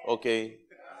 Okay.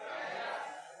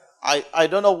 I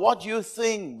don't know what you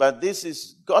think, but this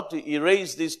is got to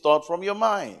erase this thought from your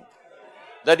mind.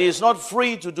 That he is not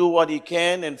free to do what he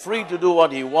can and free to do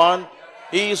what he wants.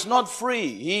 He is not free.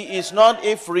 He is not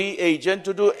a free agent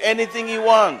to do anything he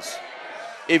wants.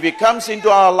 If he comes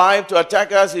into our life to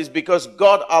attack us, it's because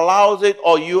God allows it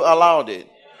or you allowed it.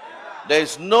 There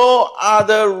is no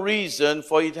other reason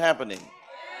for it happening.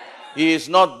 He is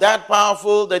not that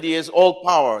powerful that he has all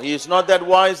power. He is not that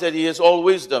wise that he has all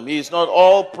wisdom. He is not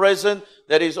all present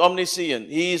that he is omniscient.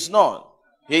 He is not.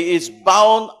 He is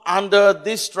bound under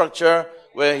this structure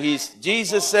where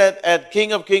Jesus said at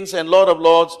King of Kings and Lord of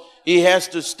Lords, he has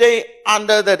to stay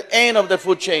under that end of the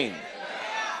food chain.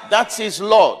 That's his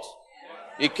Lord.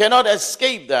 He cannot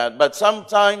escape that, but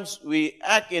sometimes we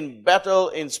act in battle,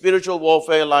 in spiritual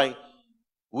warfare, like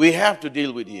we have to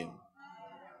deal with him.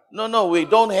 No, we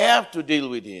don't have to deal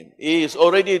with him. He is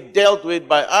already dealt with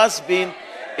by us being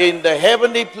in the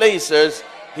heavenly places.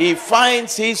 He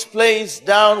finds his place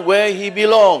down where he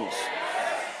belongs.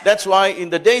 That's why in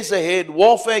the days ahead,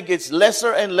 warfare gets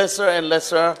lesser and lesser and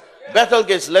lesser. Battle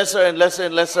gets lesser and lesser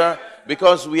and lesser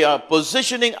because we are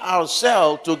positioning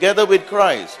ourselves together with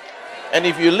Christ. And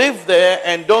if you live there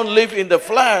and don't live in the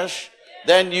flesh,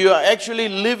 then you are actually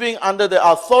living under the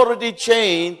authority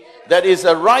chain that is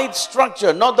the right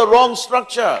structure, not the wrong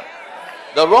structure.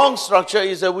 The wrong structure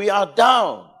is that we are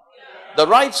down. The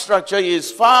right structure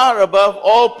is far above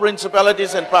all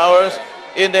principalities and powers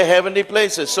in the heavenly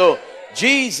places. So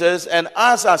Jesus and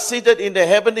us are seated in the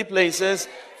heavenly places,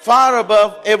 far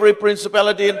above every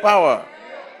principality and power.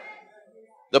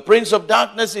 The prince of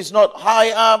darkness is not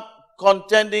high up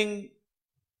contending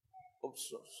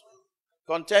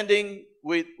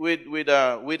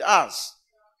with us.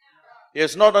 He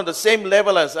is not on the same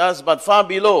level as us, but far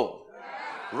below.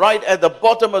 Right at the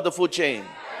bottom of the food chain.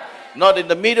 Not in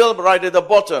the middle, but right at the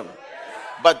bottom.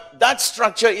 But that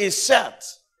structure is set.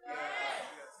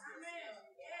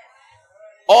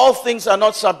 All things are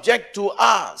not subject to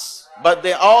us, but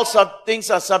things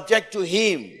are subject to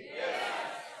him.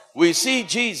 We see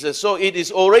Jesus, so it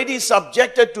is already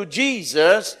subjected to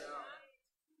Jesus.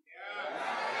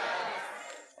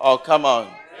 Oh, come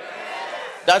on.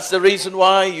 That's the reason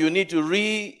why you need to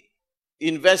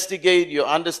reinvestigate your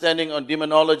understanding on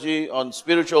demonology, on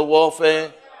spiritual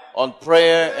warfare, on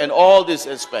prayer, and all this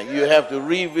aspect. You have to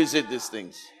revisit these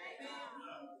things.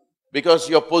 Because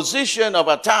your position of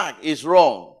attack is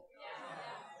wrong.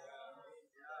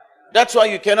 That's why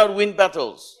you cannot win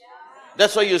battles.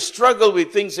 That's why you struggle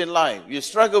with things in life. You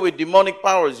struggle with demonic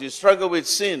powers. You struggle with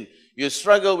sin. You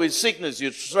struggle with sickness.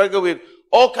 You struggle with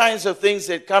all kinds of things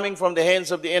that are coming from the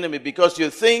hands of the enemy because you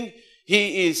think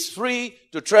he is free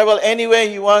to travel anywhere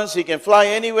he wants. He can fly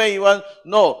anywhere he wants.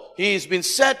 No, he has been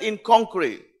set in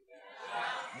concrete.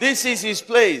 This is his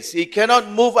place. He cannot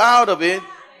move out of it.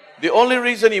 The only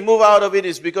reason he moved out of it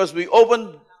is because we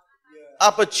opened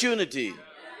opportunity,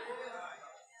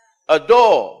 a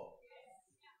door.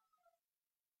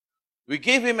 We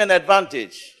give him an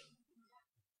advantage.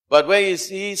 But where is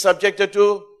he subjected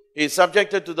to? He is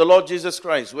subjected to the Lord Jesus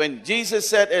Christ. When Jesus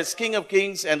said as King of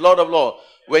Kings and Lord of Lords,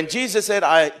 when Jesus said,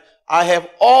 I have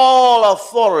all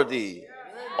authority,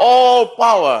 all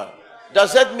power,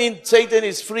 does that mean Satan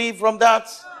is free from that?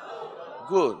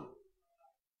 Good.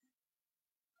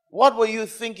 What were you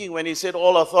thinking when he said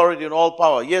all authority and all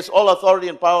power? Yes, all authority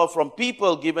and power from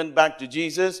people given back to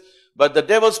Jesus, but the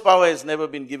devil's power has never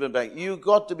been given back. You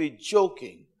got to be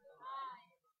joking.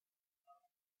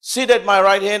 Sit at my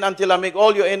right hand until I make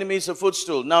all your enemies a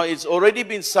footstool. Now it's already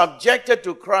been subjected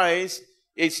to Christ.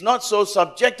 It's not so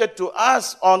subjected to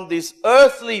us on this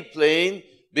earthly plane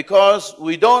because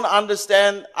we don't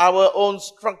understand our own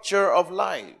structure of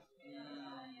life.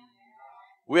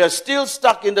 We are still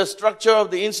stuck in the structure of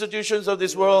the institutions of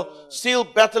this world, still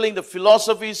battling the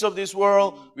philosophies of this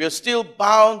world. We are still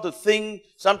bound to think,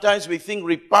 sometimes we think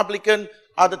Republican,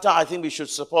 other time I think we should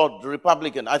support the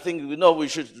Republican. I think we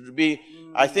should be,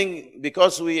 I think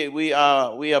because we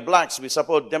are blacks, we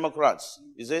support Democrats.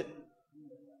 Is it?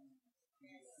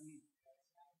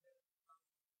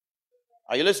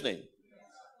 Are you listening?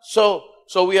 So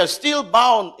we are still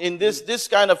bound in this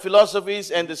kind of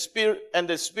philosophies, and the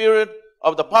spirit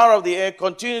of the power of the air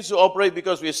continues to operate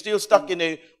because we are still stuck in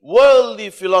a worldly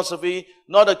philosophy,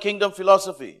 not a kingdom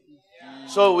philosophy.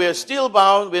 So we are still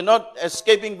bound. We're not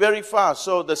escaping very fast.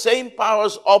 So the same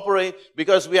powers operate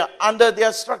because we are under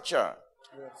their structure.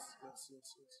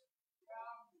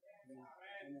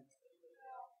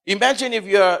 Imagine if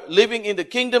you are living in the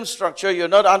kingdom structure, you're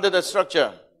not under the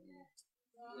structure.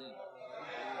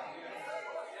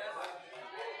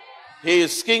 He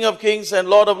is King of Kings and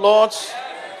Lord of Lords.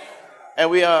 And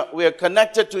we are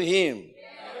connected to him.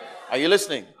 Are you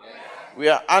listening? We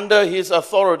are under his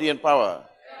authority and power.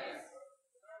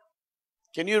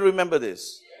 Can you remember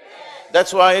this?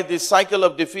 That's why this cycle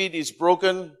of defeat is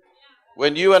broken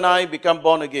when you and I become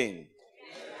born again.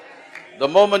 The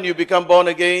moment you become born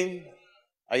again,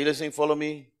 are you listening? Follow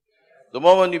me. The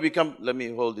moment you become, let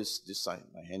me hold this side.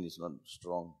 My hand is not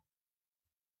strong.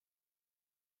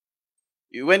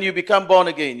 When you become born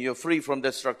again, you're free from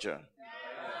that structure.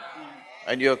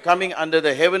 And you're coming under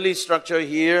the heavenly structure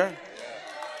here.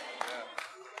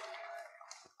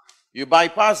 You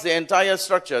bypass the entire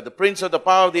structure. The prince of the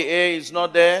power of the air is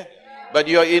not there, but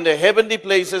you are in the heavenly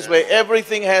places where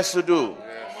everything has to do.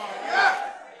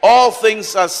 All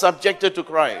things are subjected to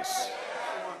Christ.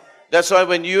 That's why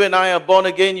when you and I are born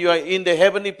again, you are in the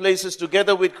heavenly places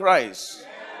together with Christ.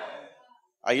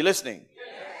 Are you listening?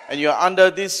 And you are under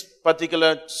this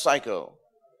particular cycle.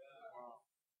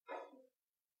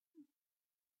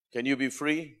 Can you be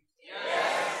free?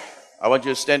 Yes. I want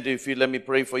you to stand to your feet. Let me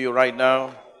pray for you right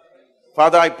now.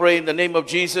 Father, I pray in the name of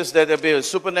Jesus that there be a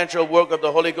supernatural work of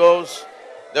the Holy Ghost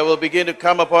that will begin to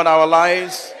come upon our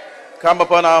lives, come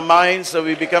upon our minds, so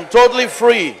we become totally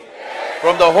free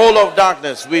from the whole of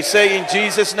darkness. We say in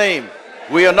Jesus' name,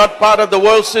 we are not part of the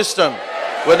world system.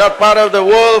 We're not part of the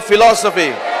world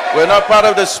philosophy. We're not part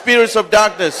of the spirits of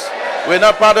darkness. We're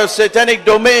not part of satanic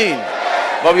domain.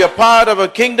 But we are part of a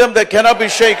kingdom that cannot be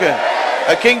shaken.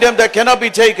 A kingdom that cannot be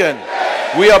taken.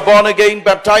 We are born again,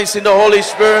 baptized in the Holy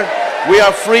Spirit. We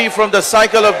are free from the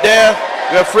cycle of death.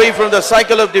 We are free from the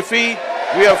cycle of defeat.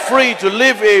 We are free to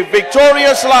live a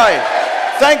victorious life.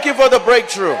 Thank you for the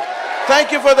breakthrough.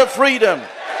 Thank you for the freedom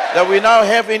that we now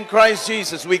have in Christ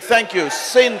Jesus. We thank you.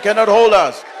 Sin cannot hold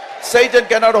us. Satan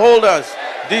cannot hold us.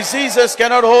 Diseases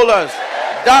cannot hold us.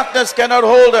 Darkness cannot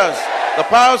hold us. The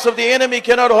powers of the enemy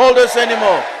cannot hold us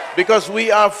anymore, because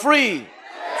we are free.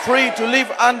 Free to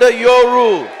live under your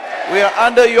rule. We are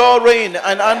under your reign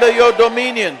and under your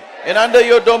dominion and under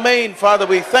your domain, Father.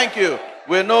 We thank you.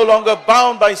 We're no longer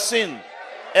bound by sin.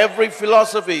 Every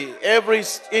philosophy, every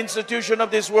institution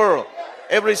of this world,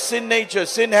 every sin nature,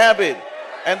 sin habit,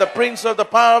 and the prince of the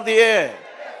power of the air,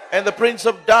 and the prince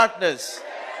of darkness,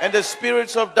 and the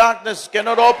spirits of darkness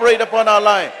cannot operate upon our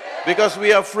life, because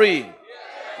we are free.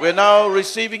 We're now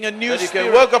receiving a new spirit.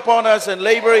 You can work upon us and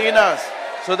labor in us,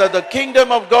 so that the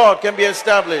kingdom of God can be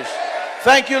established.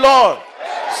 Thank you, Lord.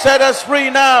 Set us free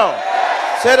now.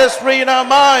 Set us free in our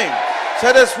mind.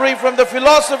 Set us free from the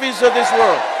philosophies of this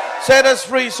world. Set us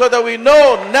free so that we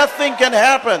know nothing can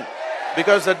happen,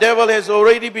 because the devil has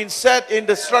already been set in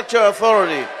the structure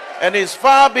authority and is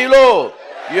far below.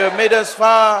 You have made us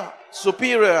far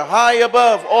superior, high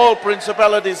above all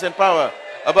principalities and power,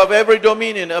 above every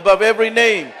dominion, above every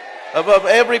name, above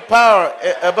every power,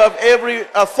 above every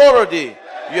authority.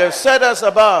 You have set us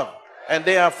above, and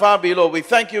they are far below. We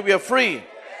thank you. We are free.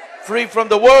 Free from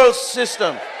the world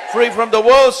system, free from the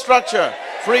world structure,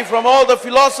 free from all the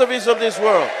philosophies of this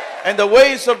world and the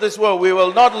ways of this world. We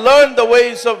will not learn the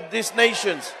ways of these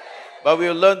nations, but we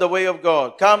will learn the way of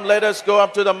God. Come, let us go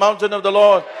up to the mountain of the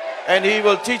Lord, and He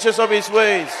will teach us of His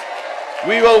ways.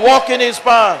 We will walk in His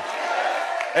path,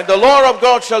 and the Lord of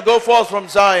God shall go forth from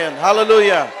Zion.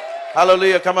 Hallelujah.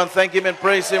 Hallelujah. Come on, thank Him and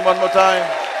praise Him one more time.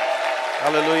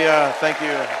 Hallelujah. Thank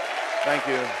you. Thank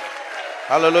you.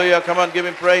 Hallelujah. Come on, give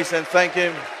Him praise and thank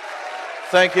Him.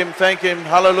 Thank Him. Thank Him.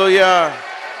 Hallelujah.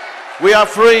 We are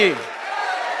free.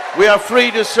 We are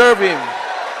free to serve Him,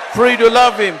 free to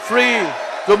love Him, free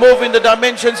to move in the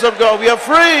dimensions of God. We are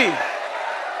free.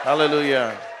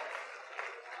 Hallelujah.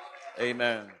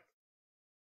 Amen.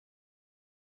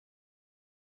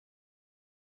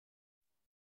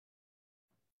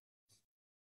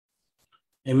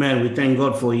 Amen. We thank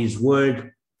God for His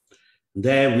word.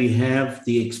 There we have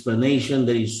the explanation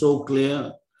that is so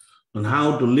clear on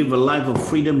how to live a life of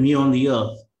freedom here on the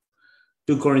earth.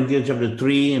 2 Corinthians chapter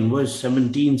 3 and verse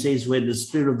 17 says, where the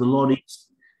Spirit of the Lord is,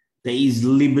 there is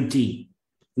liberty.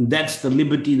 And that's the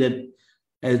liberty that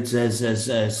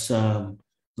as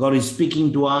God is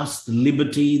speaking to us, the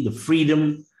liberty, the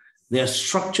freedom. There are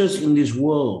structures in this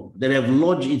world that have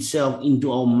lodged itself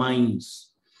into our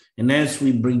minds. And as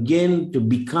we begin to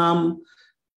become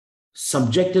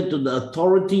subjected to the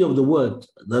authority of the Word,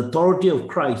 the authority of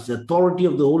Christ, the authority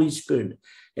of the Holy Spirit,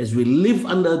 as we live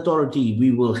under authority,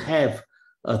 we will have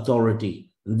authority.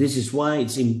 And this is why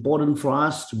it's important for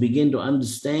us to begin to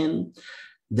understand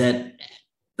that,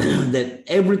 that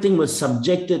everything was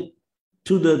subjected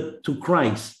to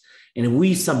Christ. And if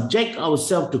we subject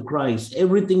ourselves to Christ,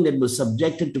 everything that was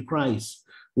subjected to Christ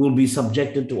will be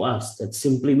subjected to us. That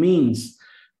simply means,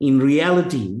 in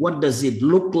reality, what does it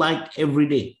look like every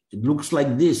day? It looks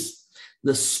like this.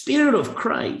 The Spirit of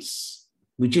Christ,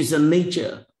 which is a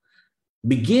nature,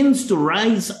 begins to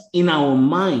rise in our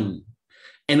mind.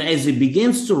 And as it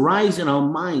begins to rise in our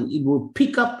mind, it will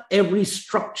pick up every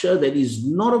structure that is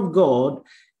not of God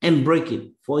and break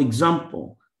it. For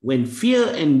example, when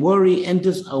fear and worry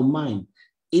enters our mind,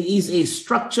 it is a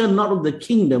structure not of the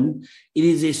kingdom, it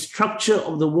is a structure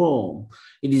of the world.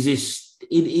 It is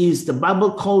the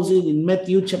Bible calls it in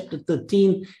Matthew chapter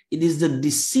 13, it is the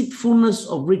deceitfulness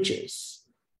of riches.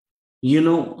 You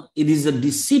know, it is the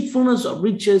deceitfulness of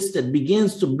riches that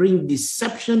begins to bring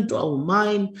deception to our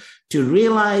mind, to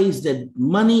realize that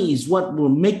money is what will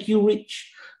make you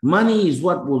rich. Money is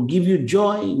what will give you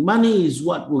joy. Money is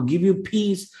what will give you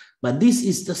peace. But this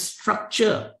is the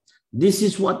structure. This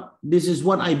is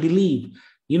what I believe.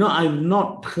 You know, I've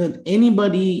not heard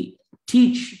anybody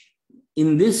teach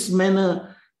in this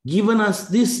manner, given us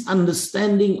this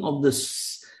understanding of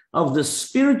the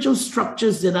spiritual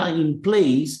structures that are in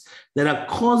place that are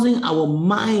causing our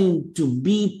mind to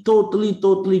be totally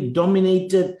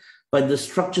dominated by the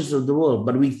structures of the world.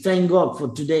 But we thank God for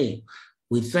today.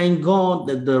 We thank God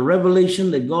that the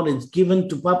revelation that God has given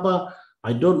to Papa,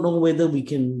 I don't know whether we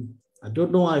can, I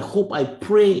don't know, I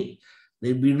pray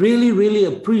that we really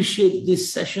appreciate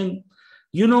this session.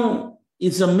 You know,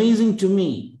 it's amazing to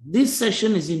me. This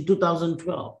session is in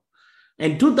 2012.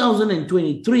 And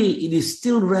 2023, it is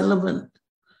still relevant.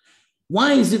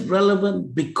 Why is it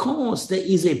relevant? Because there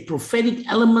is a prophetic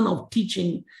element of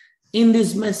teaching in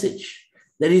this message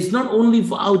that is not only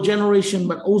for our generation,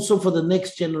 but also for the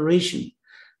next generation.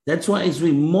 That's why as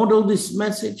we model this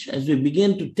message, as we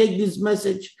begin to take this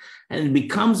message, and it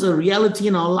becomes a reality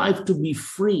in our life to be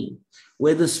free,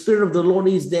 where the Spirit of the Lord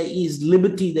is, there is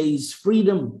liberty, there is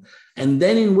freedom. And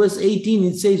then in verse 18,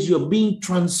 it says, you're being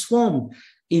transformed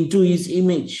into his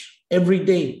image every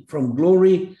day, from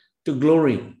glory to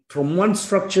glory, from one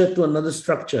structure to another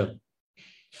structure.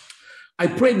 I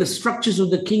pray the structures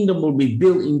of the kingdom will be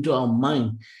built into our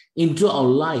mind, into our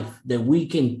life, that we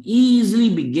can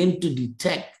easily begin to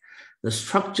detect the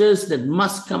structures that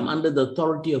must come under the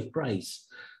authority of Christ.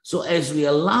 So as we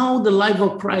allow the life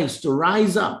of Christ to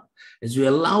rise up, as we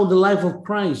allow the life of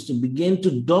Christ to begin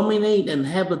to dominate and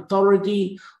have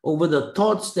authority over the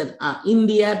thoughts that are in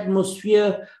the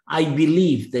atmosphere, I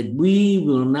believe that we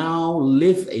will now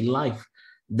live a life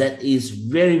that is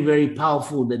very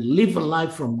powerful, that live a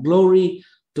life from glory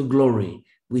to glory.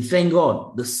 We thank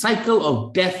God. The cycle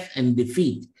of death and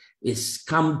defeat is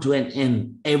come to an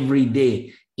end every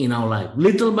day in our life.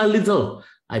 Little by little,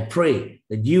 I pray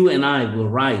that you and I will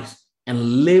rise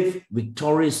and live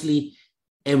victoriously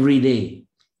every day.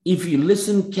 If you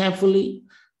listen carefully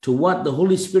to what the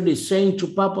Holy Spirit is saying to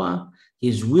Papa,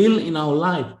 his will in our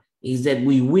life is that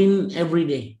we win every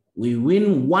day. We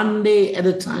win one day at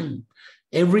a time.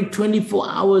 Every 24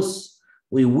 hours,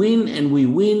 we win, and we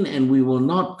will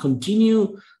not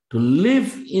continue to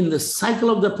live in the cycle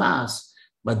of the past,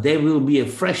 but there will be a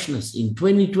freshness in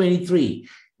 2023.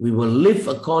 We will live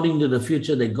according to the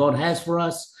future that God has for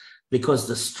us, because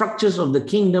the structures of the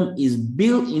kingdom is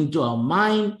built into our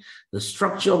mind. The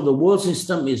structure of the world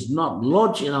system is not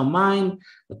lodged in our mind.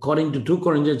 According to 2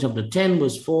 Corinthians chapter 10,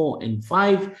 verse 4 and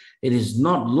 5, it is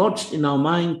not lodged in our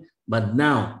mind, but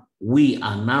now we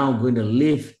are now going to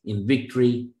live in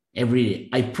victory every day.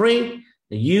 I pray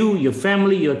that you, your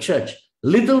family, your church,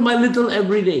 little by little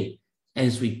every day,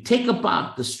 as we take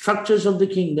apart the structures of the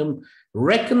kingdom,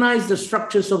 recognize the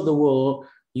structures of the world,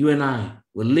 you and I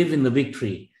will live in the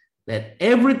victory, that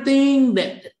everything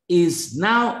that is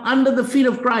now under the feet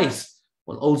of Christ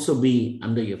will also be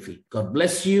under your feet. God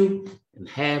bless you and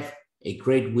have a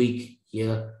great week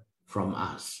here from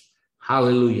us.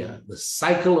 Hallelujah. The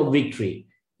cycle of victory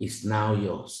is now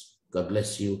yours. God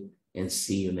bless you and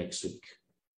see you next week.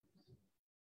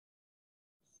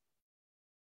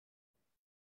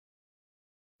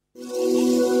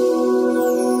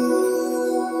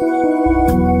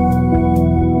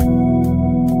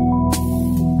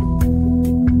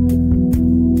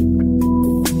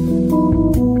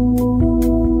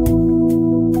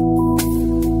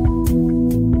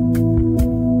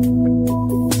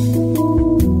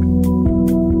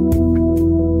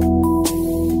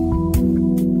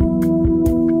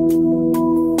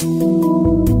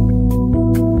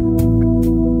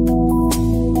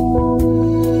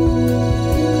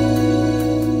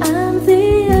 I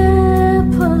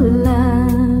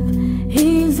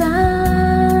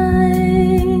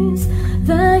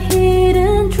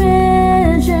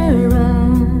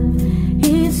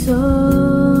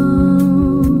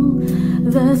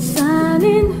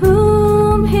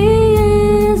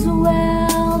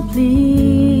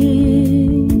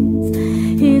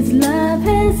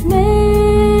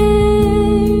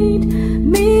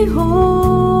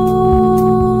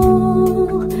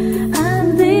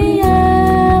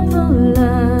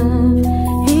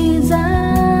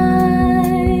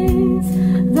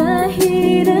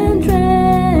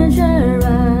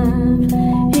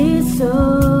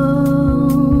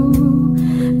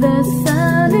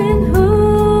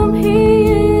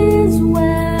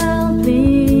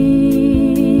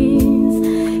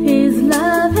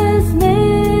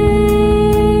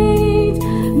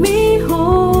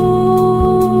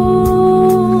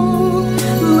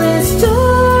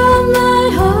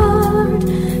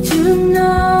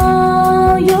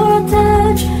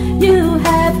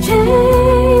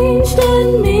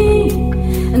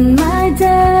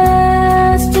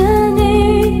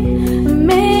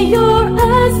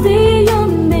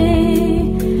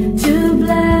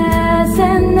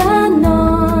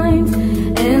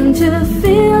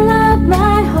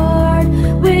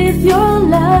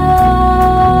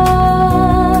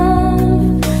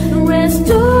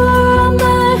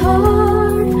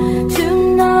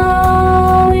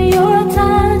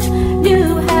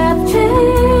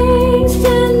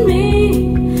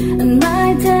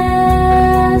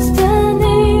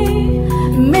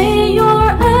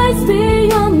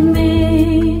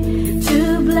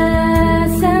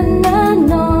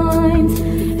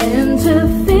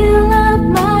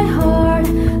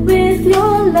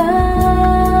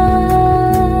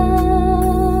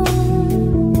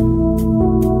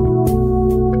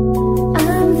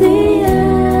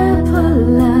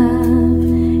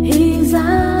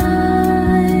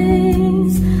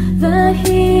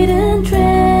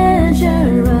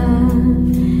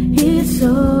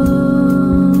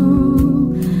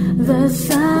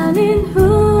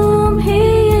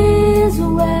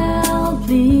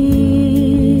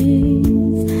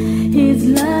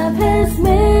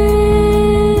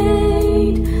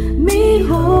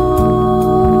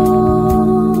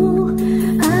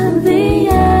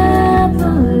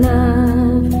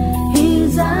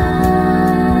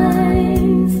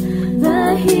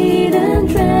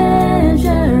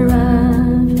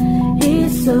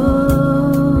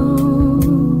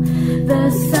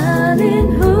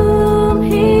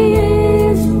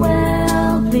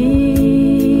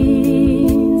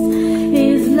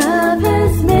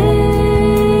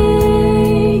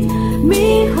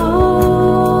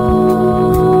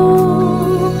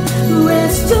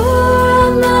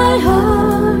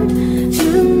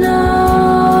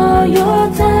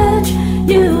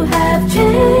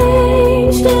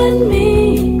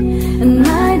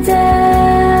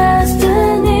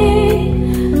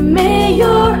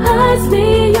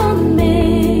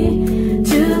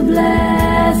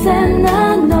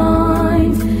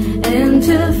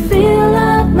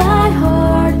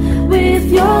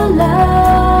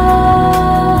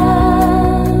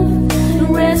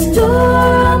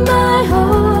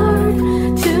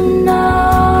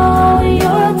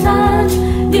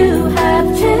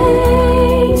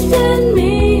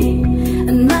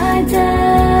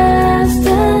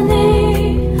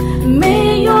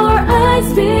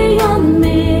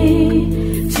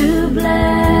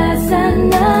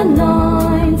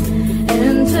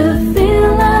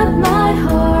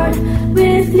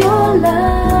your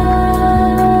love.